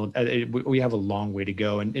think it's still, we have a long way to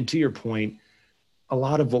go. And to your point, a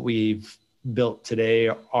lot of what we've built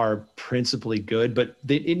today are principally good, but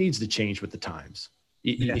it needs to change with the times.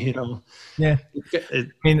 You know? Yeah.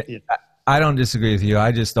 I don't disagree with you.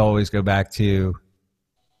 I just always go back to,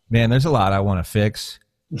 man, there's a lot I want to fix,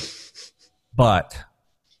 but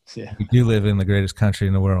we do live in the greatest country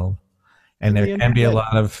in the world. And there can be a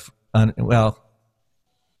lot of,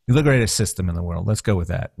 the greatest system in the world. Let's go with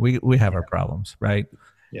that. We have our problems, right?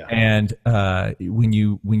 Yeah. And when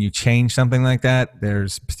you change something like that,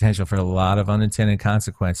 there's potential for a lot of unintended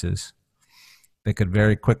consequences that could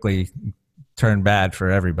very quickly turn bad for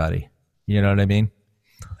everybody. You know what I mean?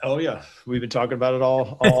 Oh yeah, we've been talking about it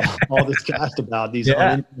all this cast about these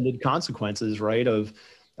unintended consequences, right? Of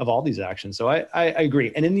all these actions. So I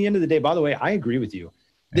agree. And in the end of the day, by the way, I agree with you.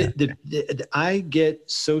 I get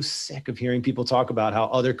so sick of hearing people talk about how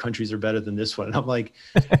other countries are better than this one. And I'm like,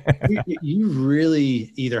 you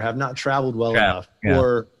really either have not traveled well enough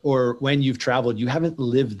or when you've traveled, you haven't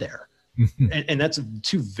lived there. And that's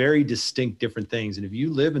two very distinct different things. And if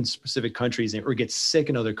you live in specific countries or get sick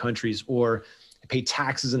in other countries or pay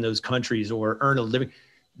taxes in those countries or earn a living,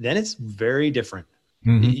 then it's very different.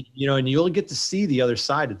 And you'll get to see the other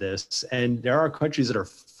side of this. And there are countries that are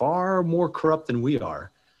far more corrupt than we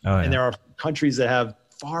are. Oh, yeah. And there are countries that have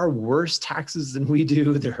far worse taxes than we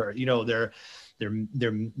do. Their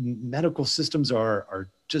medical systems are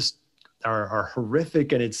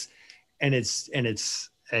horrific, and it's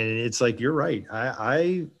like, you're right.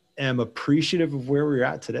 I am appreciative of where we're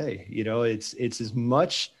at today. It's as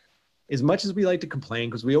much as we like to complain,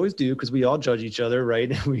 because we always do, because we all judge each other, right?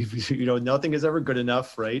 Nothing is ever good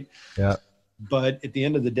enough, right? Yeah. But at the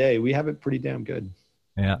end of the day, we have it pretty damn good.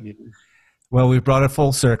 Yeah. Well, we've brought it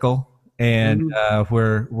full circle, and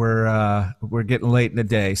we're getting late in the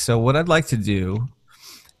day. So what I'd like to do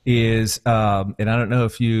is, and I don't know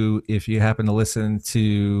if you happen to listen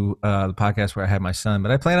to the podcast where I had my son,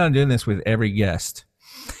 but I plan on doing this with every guest,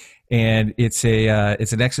 and it's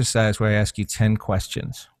an exercise where I ask you 10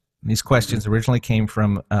 questions. And these questions originally came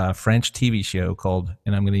from a French TV show called,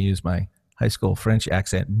 and I'm going to use my high school French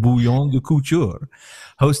accent, Bouillon de Couture,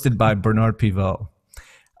 hosted by Bernard Pivot.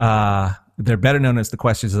 They're better known as the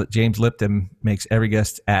questions that James Lipton makes every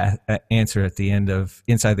guest answer at the end of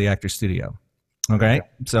Inside the Actor Studio. Okay?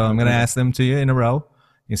 So I'm going to ask them to you in a row.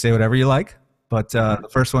 You can say whatever you like. But the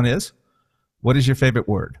first one is, what is your favorite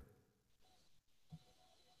word?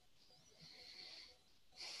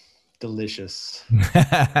 Delicious.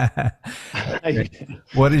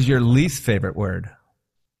 What is your least favorite word?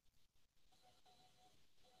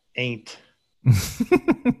 Ain't.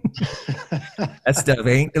 That stuff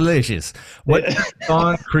ain't delicious. What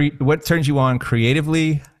turns you on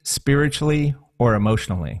creatively, spiritually, or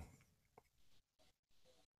emotionally?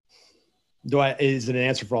 Is it an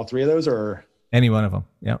answer for all three of those, or any one of them?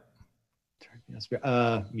 Yep.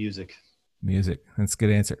 Music. That's a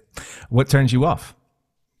good answer. What turns you off?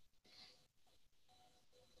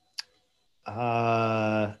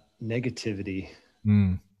 Negativity.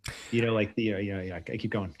 Keep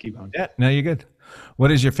going. Yeah, no, you're good.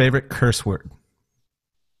 What is your favorite curse word?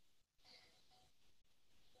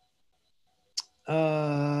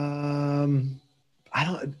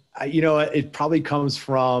 It probably comes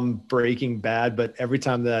from Breaking Bad, but every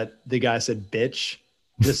time that the guy said bitch,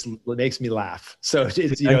 just makes me laugh. So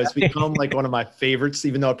it's become like one of my favorites,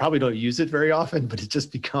 even though I probably don't use it very often, but it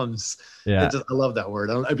just becomes, I love that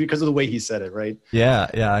word because of the way he said it. Right.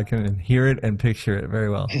 Yeah. I can hear it and picture it very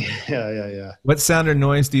well. Yeah. What sound or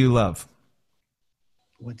noise do you love?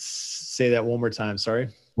 Say that one more time. Sorry.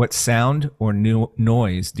 What sound or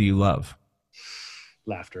noise do you love?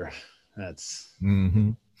 Laughter. That's.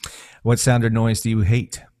 Mm-hmm. What sound or noise do you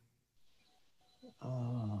hate?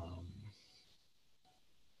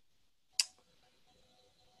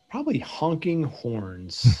 Probably honking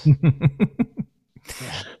horns.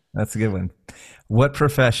 That's a good one. What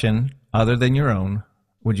profession, other than your own,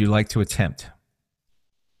 would you like to attempt?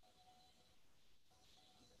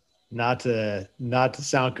 Not to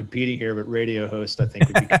sound competing here, but radio host, I think,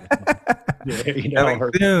 would be kind of fun.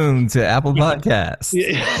 Coming soon to Apple Podcasts.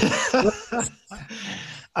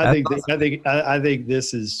 I think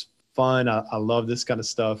this is fun. I love this kind of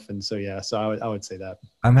stuff, and so I would say that.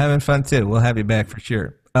 I'm having fun too. We'll have you back for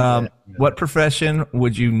sure. What profession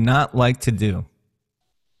would you not like to do?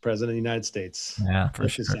 President of the United States. Yeah, for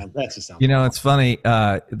That's sure. That's just sound. You know, it's funny.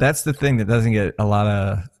 That's the thing that doesn't get a lot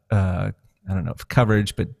of, I don't know,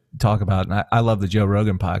 coverage, but talk about. And I love the Joe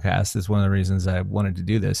Rogan podcast. It's one of the reasons I wanted to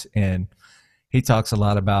do this. And he talks a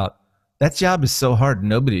lot about that job is so hard,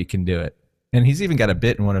 nobody can do it. And he's even got a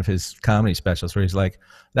bit in one of his comedy specials where he's like,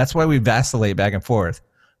 that's why we vacillate back and forth.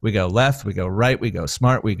 We go left, we go right, we go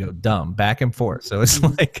smart, we go dumb, back and forth. So it's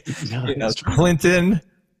like, Clinton,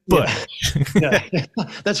 Bush. Yeah.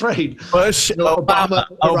 That's right. Bush, Obama,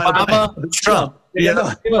 Trump.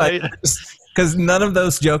 Right. Because none of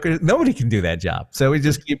those jokers, nobody can do that job. So we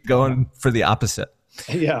just keep going for the opposite.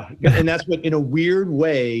 Yeah. And that's what, in a weird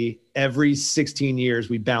way, every 16 years,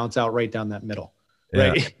 we bounce out right down that middle.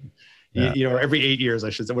 Right. Yeah. You know, every 8 years, I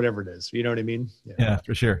should say, whatever it is. You know what I mean? Yeah,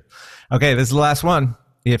 for sure. Okay, this is the last one.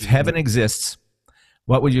 If heaven exists,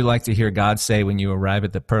 what would you like to hear God say when you arrive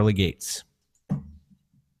at the pearly gates?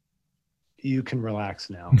 You can relax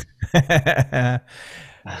now.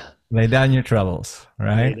 Lay down your troubles,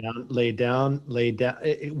 right? Lay down.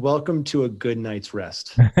 Welcome to a good night's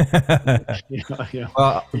rest.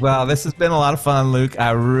 Yeah. Well, this has been a lot of fun, Luke.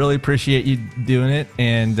 I really appreciate you doing it,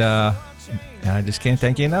 and I just can't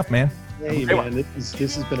thank you enough, man. Hey, man, this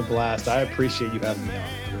has been a blast. I appreciate you having me on.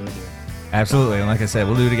 I really do. Absolutely, and like I said,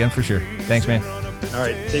 we'll do it again for sure. Thanks, man. All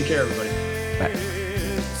right, take care, everybody. Bye.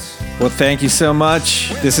 Well, thank you so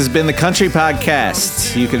much. This has been The Country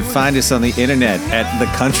Podcast. You can find us on the internet at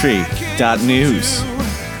thecountry.news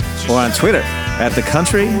or on Twitter at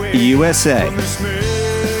thecountryusa.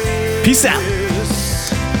 Peace out.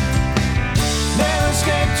 Now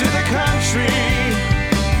escape to the country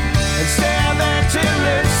and stand there till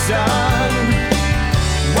it's done.